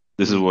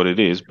this is mm. what it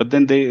is. But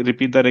then they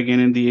repeat that again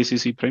in the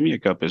ACC Premier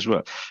Cup as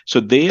well. So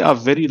they are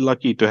very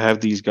lucky to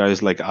have these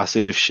guys like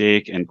Asif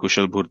Sheikh and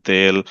Kushal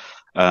Bhurtel,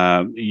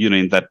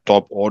 in that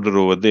top order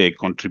over there,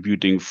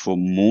 contributing for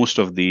most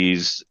of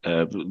these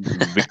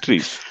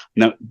victories.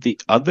 Now, the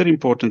other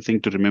important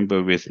thing to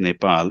remember with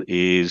Nepal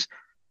is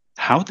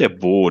how their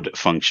board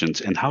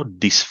functions and how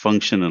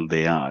dysfunctional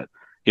they are.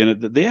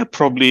 They are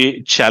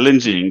probably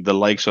challenging the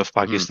likes of Mm.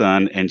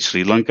 Pakistan and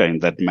Sri Lanka in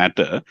that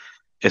matter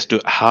as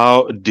to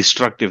how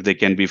destructive they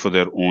can be for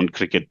their own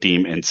cricket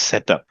team and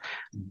setup.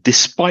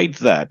 Despite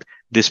that,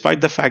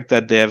 despite the fact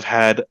that they have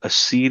had a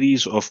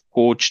series of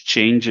coach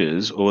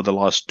changes over the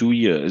last 2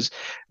 years,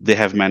 they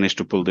have managed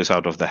to pull this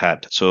out of the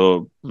hat.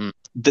 So Mm.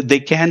 they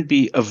can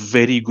be a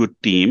very good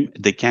team.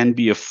 They can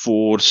be a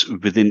force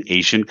within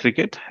Asian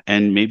cricket,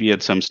 and maybe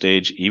at some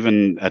stage,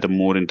 even at a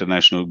more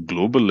international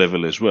global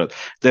level as well.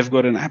 They've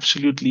got an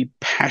absolutely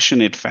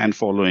passionate fan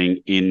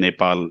following in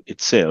Nepal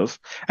itself.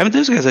 I mean,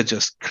 those guys are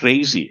just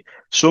crazy.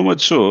 So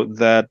much so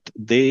that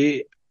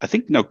I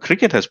think now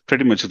cricket has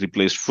pretty much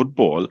replaced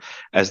football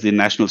as the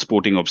national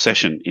sporting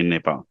obsession in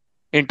Nepal.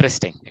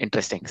 Interesting,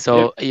 interesting. Yeah.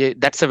 So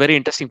that's a very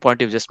interesting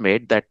point you've just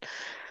made, that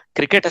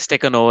cricket has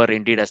taken over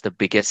indeed as the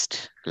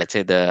biggest, let's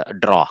say, the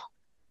draw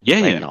Yeah,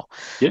 right yeah, now.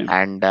 yeah,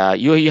 And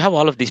you have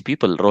all of these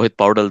people, Rohit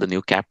Paudal, the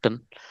new captain,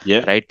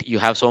 yeah, right? You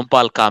have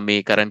Sompal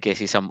Kami, Karan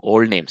Casey, some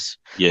old names,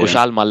 yeah.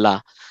 Kushal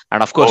Malla,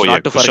 and of Oh, course, yeah,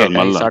 not to Kushal forget, he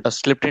Malla. sort of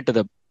slipped into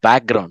the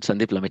background,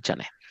 Sandeep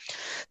Lamichhane.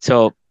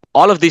 So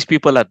all of these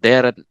people are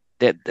there, and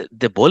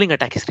the bowling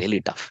attack is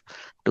really tough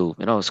to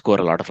score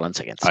a lot of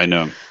runs against. I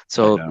know. I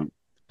So know.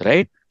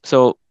 right,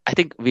 so I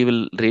think we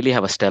will really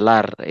have a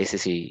stellar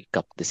ACC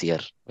Cup this year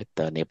with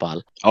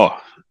Nepal. Oh,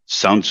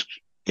 sounds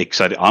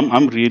exciting.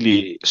 I'm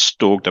really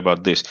stoked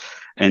about this.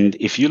 And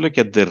if you look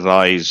at the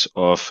rise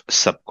of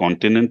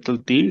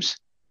subcontinental teams,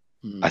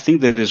 Hmm. I think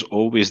there is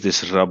always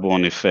this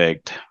rub-on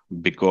effect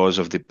because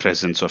of the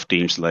presence of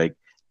teams like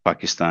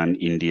Pakistan,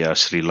 India,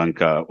 Sri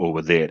Lanka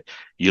over there.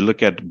 You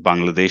look at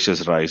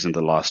Bangladesh's rise in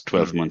the last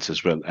 12 Hmm. months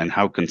as well, and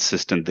how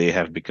consistent they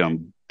have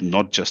become.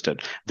 Not just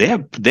at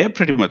they're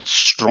pretty much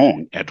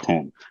strong at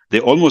home. They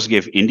almost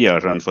gave India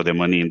a run for their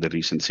money in the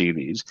recent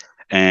series,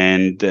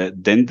 and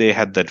then they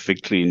had that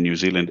victory in New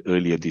Zealand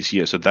earlier this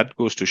year. So that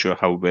goes to show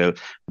how well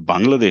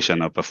Bangladesh are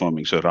now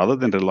performing. So rather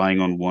than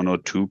relying on one or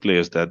two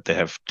players that they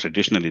have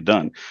traditionally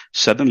done,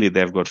 suddenly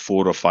they've got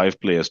 4 or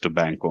 5 players to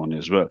bank on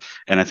as well.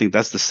 And I think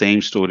that's the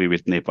same story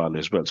with Nepal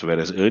as well. So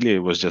whereas earlier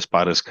it was just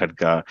Paras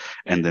Khadka,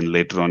 and then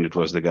later on it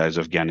was the guys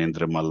of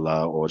Gyanendra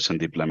Malla or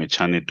Sandeep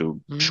Lamichhane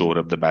to Hmm. shore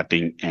up the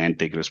batting and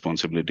take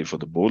responsibility for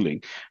the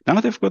bowling.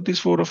 Now they've got these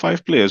 4 or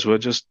 5 players who are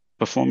just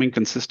performing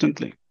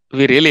consistently.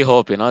 We really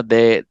hope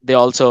they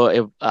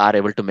also are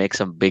able to make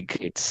some big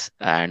hits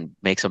and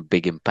make some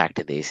big impact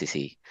in the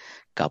ACC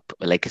Cup.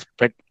 Like it's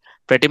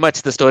pretty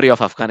much the story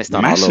of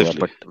Afghanistan all over, Massively.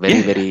 but very,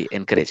 Yeah. very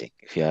encouraging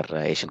if you are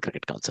Asian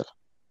Cricket Council.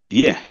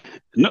 Yeah,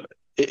 no,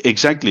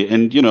 exactly.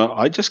 And,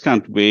 I just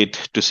can't wait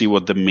to see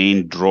what the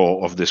main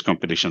draw of this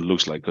competition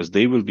looks like, because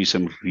there will be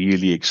some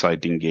really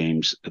exciting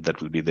games that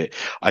will be there.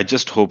 I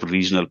just hope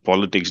regional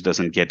politics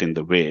doesn't get in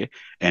the way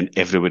and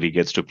everybody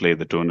gets to play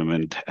the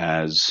tournament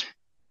as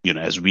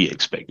we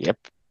expect. Yep.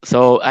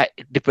 So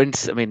it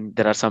depends. I mean,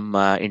 there are some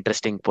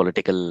interesting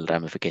political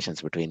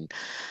ramifications between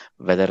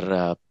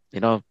whether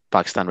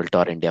Pakistan will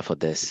tour India for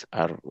this,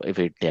 or if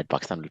India and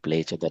Pakistan will play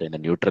each other in a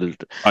neutral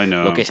I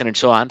know. location and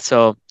so on.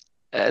 So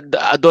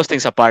those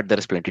things apart, there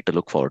is plenty to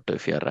look forward to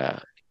if you're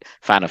a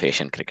fan of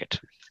Asian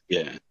cricket.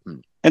 Yeah.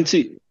 Mm. And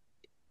see,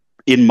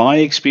 in my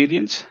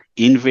experience,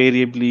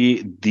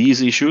 invariably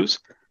these issues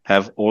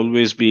have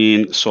always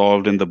been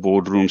solved in the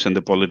boardrooms and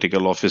the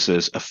political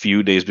offices a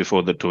few days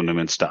before the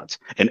tournament starts.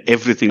 And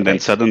everything then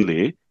Right.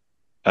 suddenly,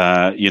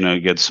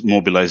 gets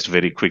mobilized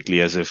very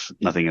quickly as if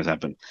nothing has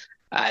happened.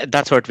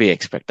 That's what we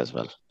expect as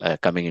well,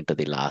 coming into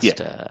the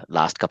Yeah.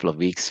 last couple of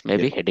weeks,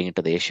 maybe Yeah. heading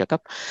into the Asia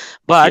Cup.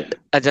 But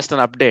Yeah. just an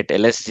update: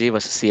 LSG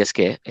versus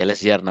CSK.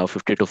 LSG are now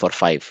 52 for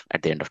 5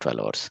 at the end of 12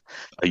 hours.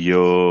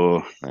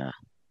 Yo, Uh,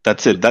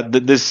 that's it.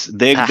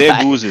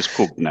 Their goose is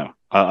cooked now.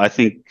 I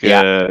think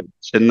yeah,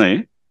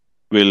 Chennai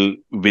will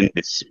win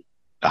this.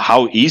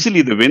 How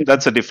easily they win,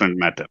 that's a different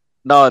matter.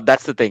 No,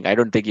 that's the thing. I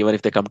don't think even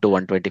if they come to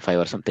 125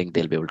 or something,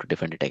 they'll be able to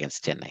defend it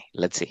against Chennai.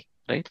 Let's see,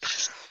 right?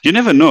 You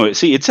never know.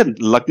 See, it's at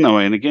Lucknow,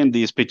 and again,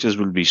 these pitches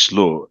will be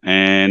slow.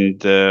 And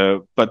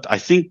but I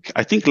think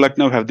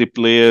Lucknow have the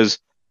players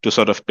to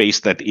sort of pace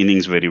that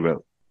innings very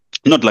well.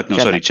 Not Lucknow,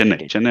 sorry, Chennai, Chennai.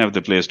 indeed. Chennai have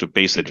the players to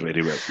pace it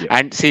very well. Yeah.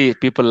 And see,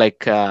 people like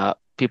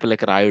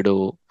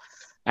Rayudu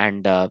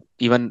and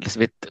even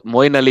with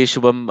Moin Ali,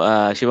 Shivam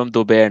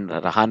Dube and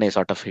Rahane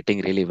sort of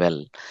hitting really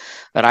well.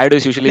 Rayudu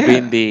has usually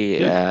been Yeah. the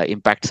Yeah.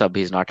 impact sub.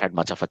 He's not had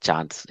much of a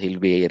chance. He'll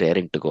be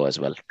raring to go as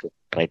well to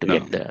try to No.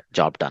 get the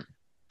job done.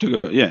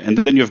 Yeah, and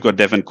then you've got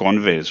Devon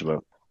Conway as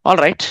well. All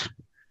right.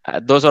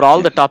 Those are all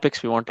Yeah. the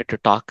topics we wanted to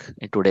talk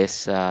in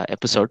today's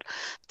episode.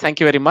 Thank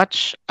you very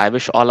much. I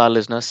wish all our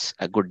listeners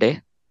a good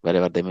day,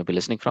 wherever they may be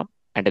listening from,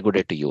 and a good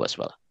day to you as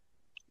well.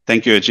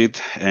 Thank you, Ajit,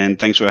 and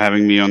thanks for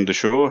having me on the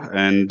show.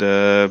 And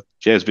yeah,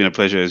 it's been a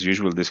pleasure as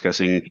usual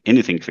discussing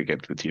anything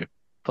cricket with you.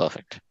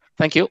 Perfect.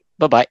 Thank you.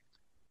 Bye bye.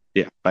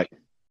 Yeah, bye.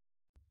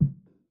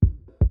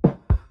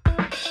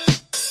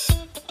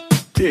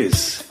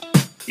 This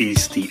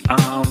is the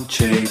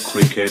Armchair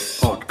Cricket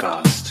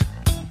Podcast.